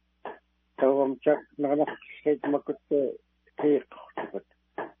 Tawam chak nakasakit makut kik tikot.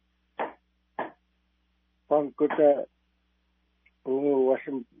 Pangkuta ungu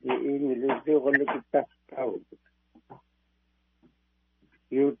wasam iniludu ko kita tao.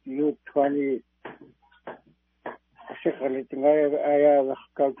 Youth 20 Sekalit ngay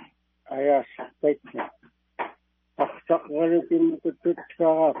ayah sakitnya. Paksak ngalitin tutut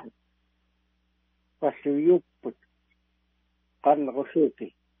sa ako. Pasuyuput.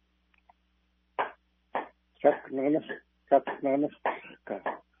 Qanruyutnek. Sak nanas ka.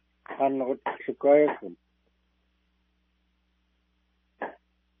 Qanruyutnek sukayakun.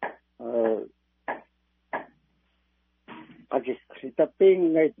 Kasi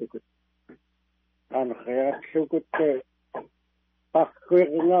sitaping ngay tukut. Kaya sukut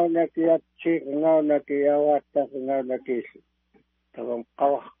pakir ngaw na kiyatsi ngaw na kiyawata ngaw na kisi. Tawang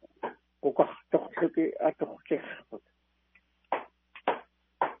kawak kukak toksuki atokchik.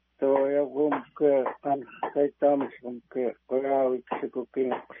 So yung kay Thomas kaya wik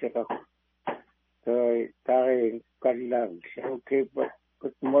sikuking sikak. So tayo kalang. So good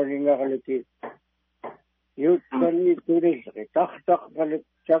morning akaliti. Youth kani tulis. Tak kalit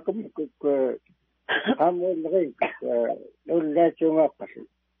sakum Hamon rin. Ulat yung kasi.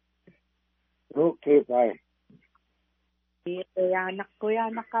 Okay, bye. Anak ko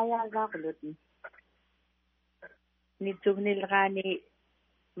yan nakayagaulit. Nito nilakani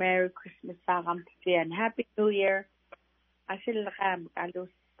Merry Christmas sa kampisiyan. Happy New Year. Asil lakam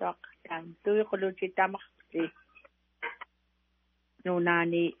kalustok tam. Tuyo ko luchi tamak si.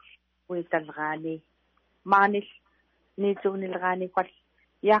 Nunani uitalakani. Manis nito nilakani kwat.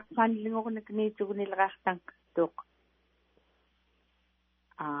 Yak fanling ako nagnicho ko nilakastang tuk.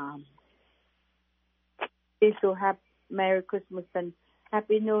 So happy Merry Christmas and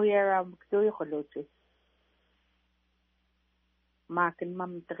Happy New Year. Magtuyo ko luto. Makin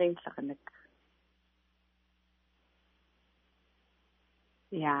mamtagay sa kanak.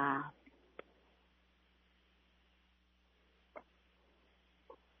 Yeah.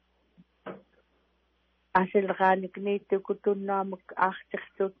 Asil kanik nito ko to na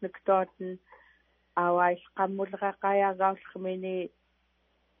mag-achtikstot nagtoten awais kamul ka kaya gaus kami ni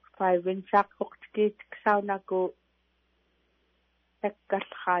 5 insak kuktikit ksaw na ko tekkas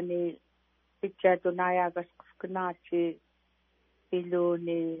kani pitya tunayagas kuskanachi ilo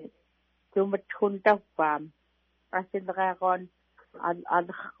ni tumatun tawpam asil kakon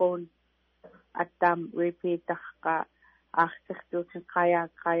alakon atam repeat ka achtikstot kaya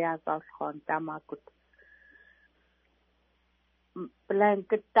gaus kon tamakut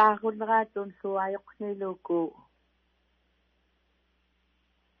blanket tahun ratun suayok niluko.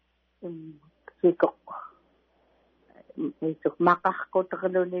 Sikok. Isok makakot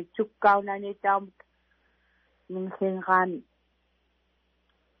kalo ni chukaw na ni tam ng singkan.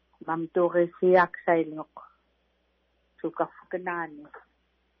 Mamturi siyak sa ilok. Sukaf kanan.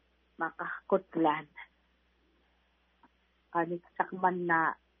 Makakot lan. Kanik sakman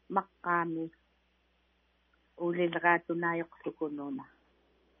na makami. Ulil rato na yung sukunona.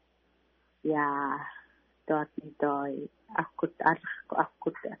 Ya, dot nitoy. Akut,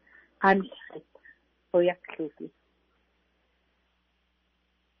 kansrit. Hoyak suki.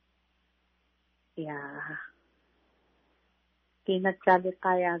 Ya. Kinatsali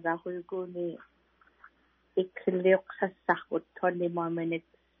kaya gahul ko ni ikiliok sa sakot 20 more minutes.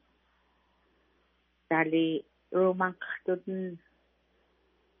 Dali, rumang katun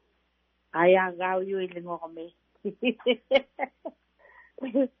kaya gaw yung ilingo kami.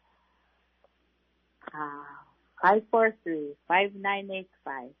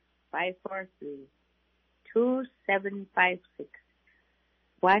 543-5985 543-2756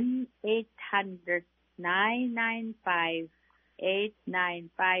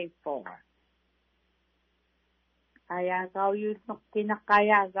 1-800-995-8954 Kaya gaw yung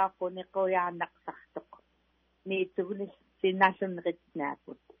kinakaya gaw ko ni Kuya anak saktok. Nito si qanruyutnek.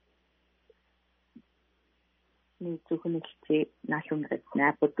 Nito si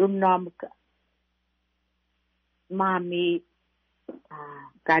qanruyutnek. Unnom mami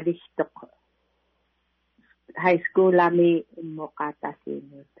kadistok. high school ami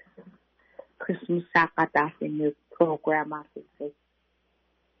mokatasinut. Christmas sakatasinut program asinut.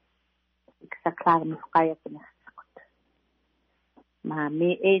 Sa klarm kaya pinasakot.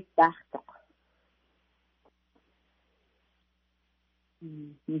 Mami 8 tahtok.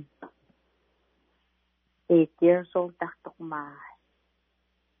 8 years old tahtok ma.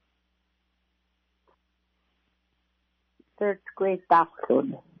 3rd grade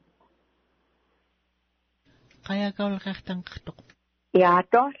tahtok. qayagaulriit-llu. Ja,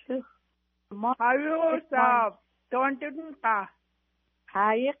 dos. Hallo, Sab. Tonton ka.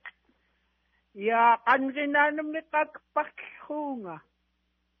 Hayek. Ja, kanrinanam ni kakpaksunga.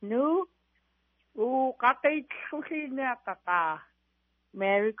 No. Kakitsusina ka.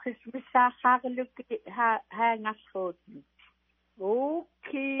 Merry Christmas sa kakaluk hangasot.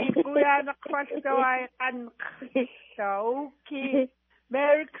 Okay, kuya nakwasto ay kan. Okay.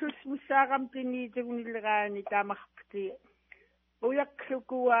 Merry Christmas sa kampinitong nilagani tamakti. Kuya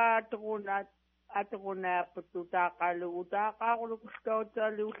kuwa Atukuna pututakalu utakalu gusto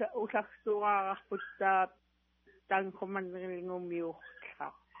tali usaksuga putta tangkumanringumiu.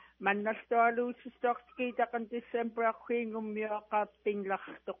 Mannastalu sistokskita kan December kringumio ka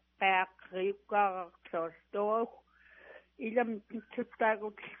pinglaktok kayakriuka so ilam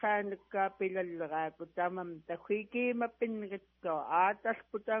tutagut sana ka pilalra putamam takwiki mapinrito atas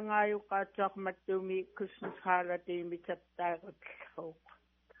putangayo ka chok matumi Christmas holiday mitaptagot so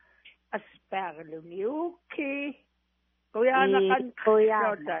asperlumi okay kuya nakan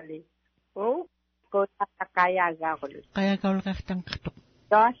kuya dali oh kuya qayagaulriit-llu.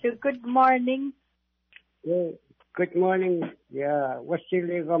 Josh, good morning. Yeah, good morning. Yeah,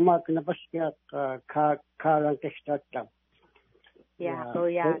 wasili gamak na pasya kalang testata. Yeah,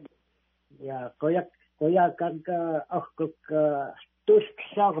 kuya. Yeah, kuya kan ka ako ka tusk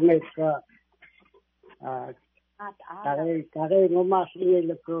sagmek ka kare ngumas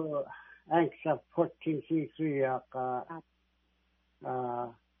ile ko angsa 14C3 ka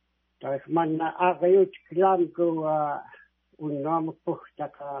tarik man na agayut klam ko unam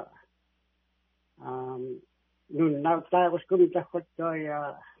puhta ka nun nautairos kumita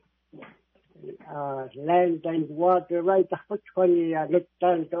hottoja land and water right hotchoni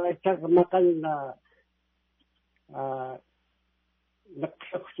nuttan to etagmakan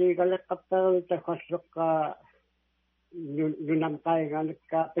naksoksi galakapal ta khosokka nunam kai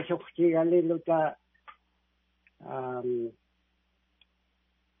galakka pesoksi galiluta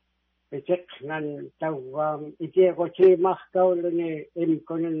Ejeknan tawam ije kochi mahkauluni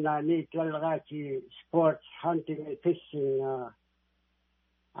imkunna ni tlalgachi sports hunting and fishing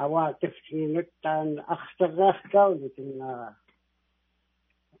awa tifni nuttan akhtarrahkaulutin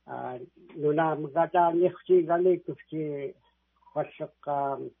nuna magata nikhchi galikufchi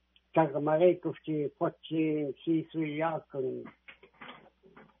khosokka tagmarekufchi pochi sisuyakun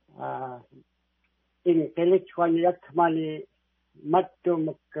in kelichwan yakmali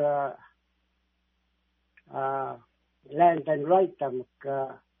mattumuk land and right amuk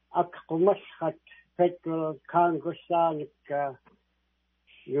akkumashat federal congressanik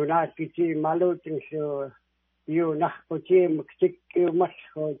United malutin so yunahkuti muktikki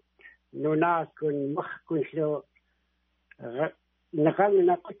mashot nunakun mahkun so nakang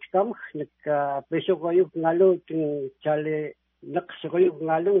nakutkamh nik pesokoyuk ngalutin chale naksokoyuk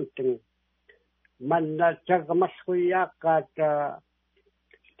ngalutin manna chagmaskuyakat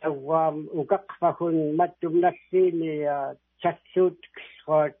tawam ukakfahun matumnassini chatsut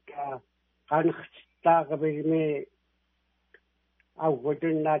khot kanxtagabimi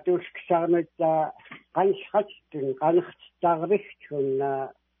awudun natusksamit kanxhatun kanxtagrichtun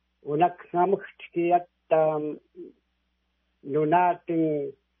unaknamukhtkiyat nunatin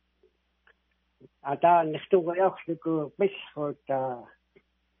ata nixtugoyoxliku pishot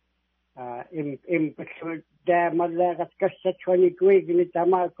impexul da malagat kasachwani gwigni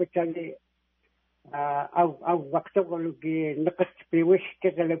tamakutali au waqtogolugi naqat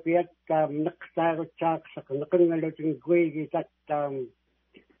piwishkegalapiat naqtaruchaq naqngalutin gwigi tattam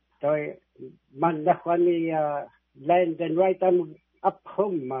toy mandahwani land and right up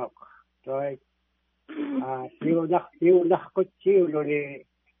home mak toy yunah kutsiuluni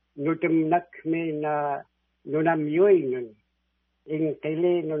nutum nakmin nunam yuinun in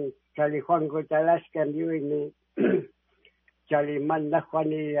kilinun California ko talaskan yun Cali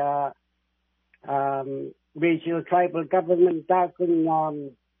mandahwani regional tribal government takun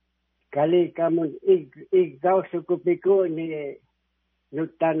kali kamun igdaw sukupiku ni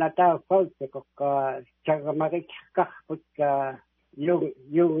nutanata faute ko chagamarik kahput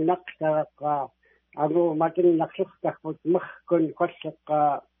yung naksa ka ano matin naksuk kahput mahkun kosak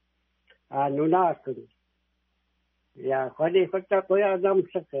nunakun Ja, khani fatta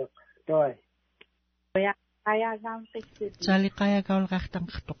qayagaulriit-llu toi. Qayagaulriit-llu. Sali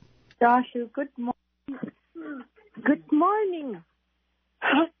qayagaulriit-llu. Joshua, good morning. Good morning.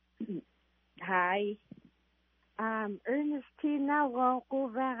 Hi. Ernestina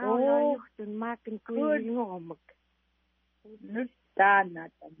Wauquvarauluyuhtun maakin kuilingormak.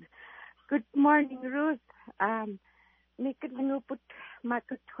 Good morning, Ruth. Mikilinguput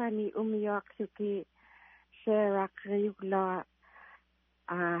makutwani umiyoqsuki Sheraqriugla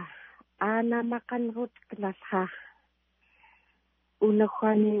ana qanruyutnek klasha.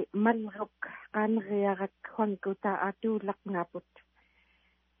 Unakhani malruk qanriyarak khwankuta atulaq ngaput.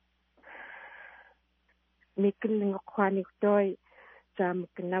 Mikilingqwani toi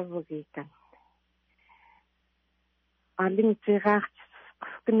samknavgikan. Aling tirach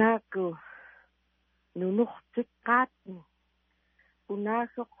knaku nunuxtiqqaatni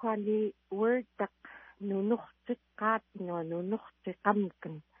unaasoqwani wordtaq nunuxtiqqaatni wa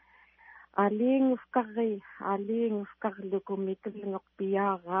nunuxtiqamkan. Aling ufkarluku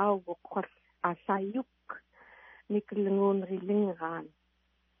mikilingorpiyaarauguq asayuk mikilingunrilingraan.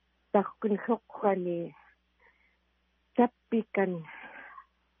 Tarkun soqwani tappikan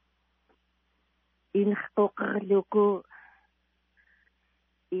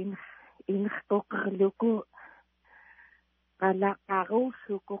inqoqarluku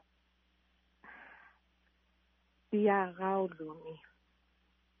qalaqarusuku piarauluni.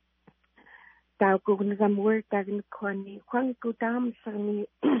 Taukugnagamurtagni kwani kwankutamsarni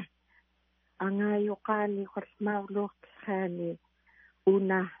angayuqani qasmaulurtkhani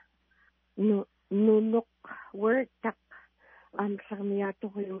una nunuk wordtaq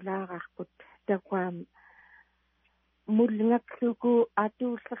amsarniatuquyulaararput takwam mulngakluku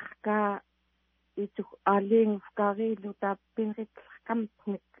atuullерka itu aling fkarilu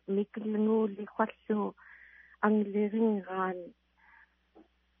tappinritlerkamtnik mikilnguuli qallu angliringraan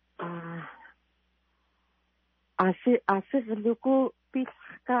asirluku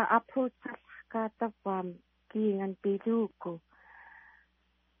pillerka aputsallerka tavam kiingan piluku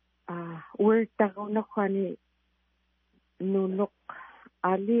wordtarunakhani nunuk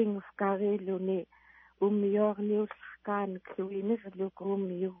aling fkariluni umiorniullerkaan kluinirluku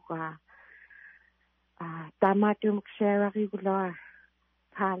umiuga tamatumuk sherarigula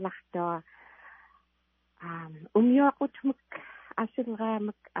haalartoa umiuaqutmuk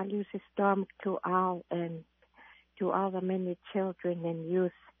asilraamak alusistormuk to all and to all the many children and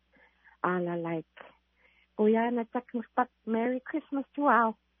youth all alike. Uyana takmuspat Merry Christmas to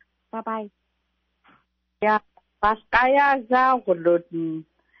all. Bye bye. Ja, paskaya zaulun.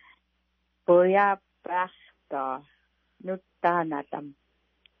 Boya pasta nuttanatam.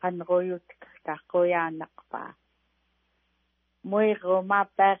 Qanruyutnek taquyanaqpa. Muiquma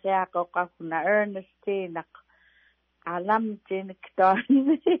pariaqoqaquna Ernestina alamtinik ton.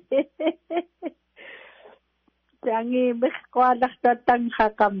 Tangi miqqualaqtatang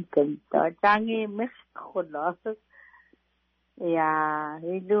haqamkum to. Tangi miqqulo. Ja,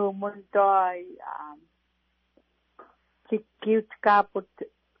 ilumun toi cute kaput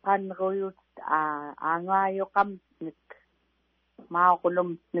qanruyut angayuqamtnik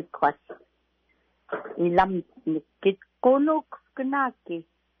maaqulumtnik qas ilamtnik kitqunuk knaki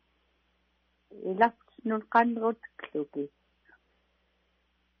ilapsnul qanrutkluki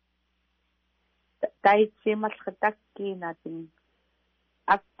taitsimalqatakkiinatin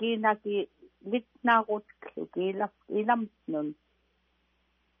akkiinaki litnaarutkluki ilamtnun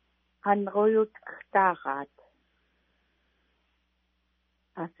qanruyutqtaaqaat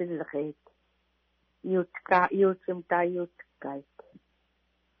asilreet yuutsim taayuutkait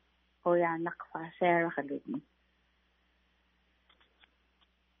qoyanaqfa seeraqalutni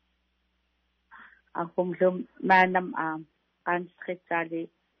aqumlum maanam qansqitsali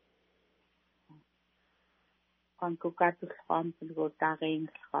qankukaatullqaampuligu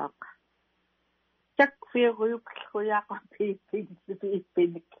taariinglqaaqa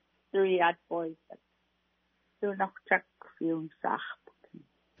takfiuruyuklquyaaqapiippinik 3 at boys tunaq takfiunsaarpa.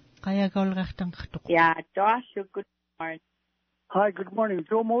 Qayagaulriit-llu. Yeah, Joshua, good morning. Hi, good morning.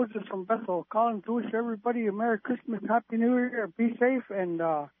 Joe Moses from Bethel. Calling to wish everybody a Merry Christmas, Happy New Year. Be safe, and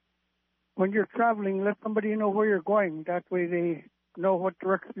when you're traveling, let somebody know where you're going. That way they know what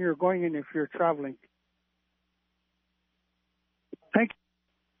direction you're going in if you're traveling. Thank you.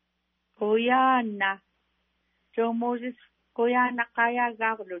 Kuyana. Joe Moses, kuyana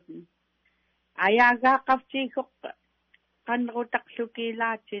qayagaulun. Ayagaqaftiikuq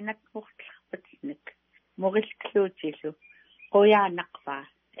qanrutaqlukilaatinak muqtlarpatnik. Murilkluutilu. Quyanaqfa.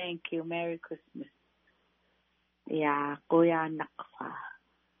 Thank you. Merry Christmas. Yeah, quyanaqfa.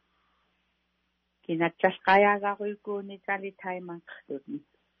 Kinatjas qayagaulriit-llu tali tumemek-llu.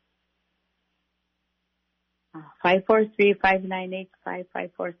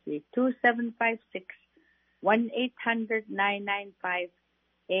 543-598-5543 2756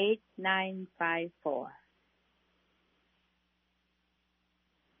 1-800-995-8954.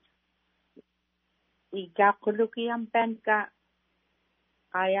 Igaqulukiam penka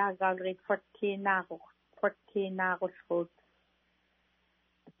qayagaulriit-llu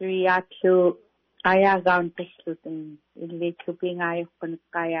Riatlu qayagaulriit-llu illiitlu pingaayuqqun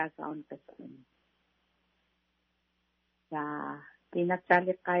qayagaulriit-llu. Ja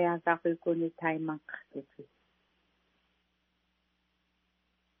pinatsali qayagaulriit-llu tumemek-llu.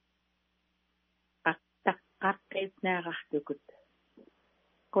 Qaqqitneerartukut.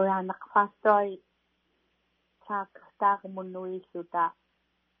 Kuyanaqfaastoi saaqtaaqmunnuilluta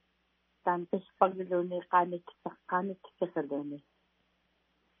tan qispagiluni qanikkisaluni.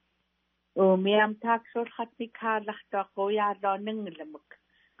 Umiam taaksuulqatni kaallartua quyaalooninglamuk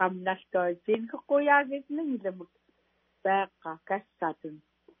qamnaltoi tinkuquyaagitninglamuk peeqqa kassatun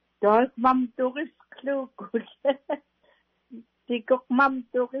toikmam turisqluukul tikoqmam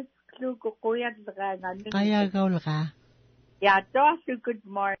turisqluuku quyalleqaanganni qayagaulqa. Yeah, Joshua, good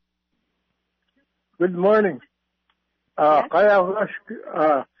morning. Good morning.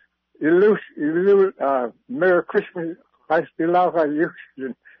 Qayagaulriit-llu, Merry Christmas,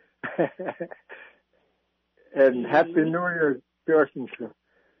 Houston. And Happy New Year, Jordan.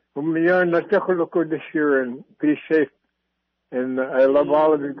 This year and be safe. And I love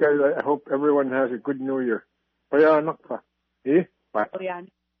all of you guys. I hope everyone has a good New Year. Bye.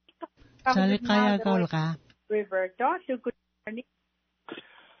 Sali qayagaulqa. River, Joshua, good morning.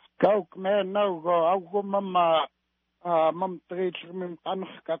 Kaukaq me naugo augo mama mam triitmim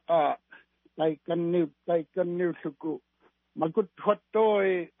qanruyutnek laikanniu suku makut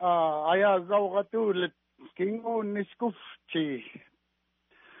hottoi ayaagauqatuulit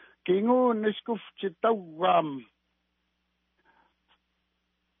kinguunniskufti tawwaam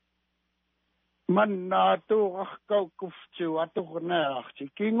manna tuuqarkaukuftiu aturnearti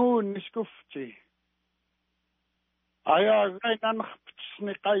kinguunniskufti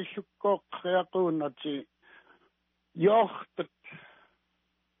ayaagainanarpitsni qaillukkoqqriaquunati yortat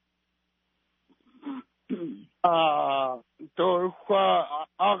touqa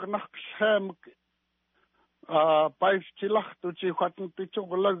aarnarqshaamuk paiftilartuti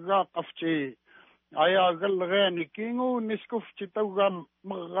huatenpitsurlagaaqafti ayaagallereani kinguunniskufti tawgam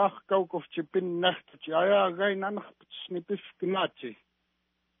merraarkaukufti pinnartuti ayaagainanarpitsni pifkinaati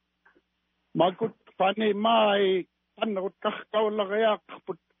makut pani mai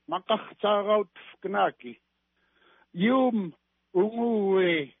qanruyutkarkaulariaaqarput maqartaaraut fknaaki yum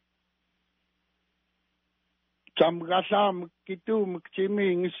unguwe tamgasaamuk kituumuk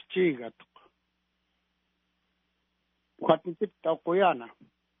timiingistiigatuq huatenpitta quyana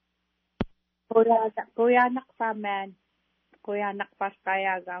Kuyanaqpaman kuyanaqpas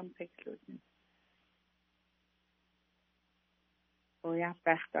qayagaulriit-llu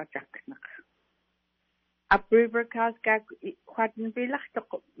Kuyapertojaknaq Upriver Kaukaq huatenpilartoq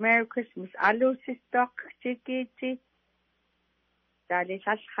Merry Christmas alusistoq chikiiti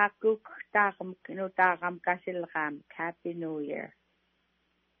talisallaquk taaqam kasilqaam Happy New Year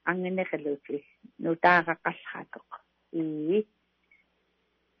angineqaluti nutaaqaqallaquk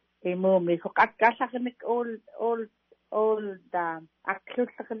imumi huqakkallaqnik old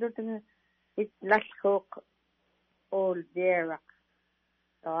aqlullaqalutinga itlallquq old deraq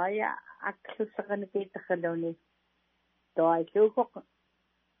toya aqlullaqanikiitaqaluni toiluuq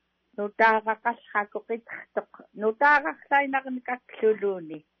nutaaqaqallaquk itqtoq nutaaqaqlainaqnik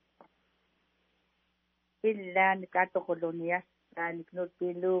aqluluni illaanik atoquluni yassaanik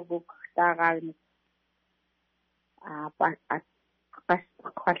nutiluuguk taaqaagnik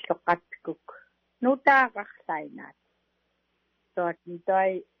qasqalluqatkuk nutaaqaqlainaat toatni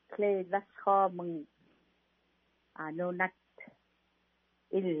toi kleilasqaamung anunat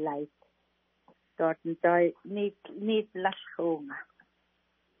illait toatni toi niit lasquunga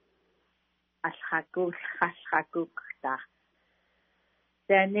allaquk ta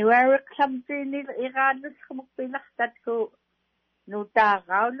January klamtini iraanusqumuk pilartatku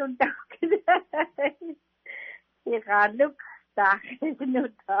nutaaqaulun takkina iraaluk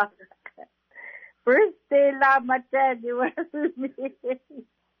nutaaqa birthday lama January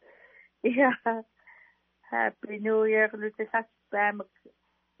yeah Happy New Year lutasaspamak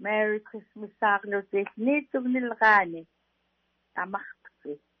Merry Christmas saaqlutis niitugnilqaani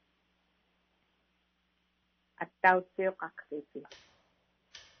tamaqtqi attautsiuqaqsiti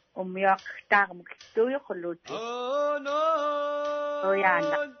ummiaqtaarmuk tuuqulluti oh no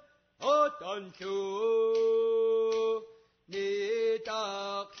oyana Otanchu ni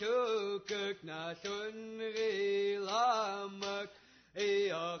tak shukuk na sunri lamak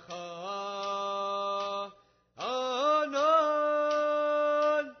iacha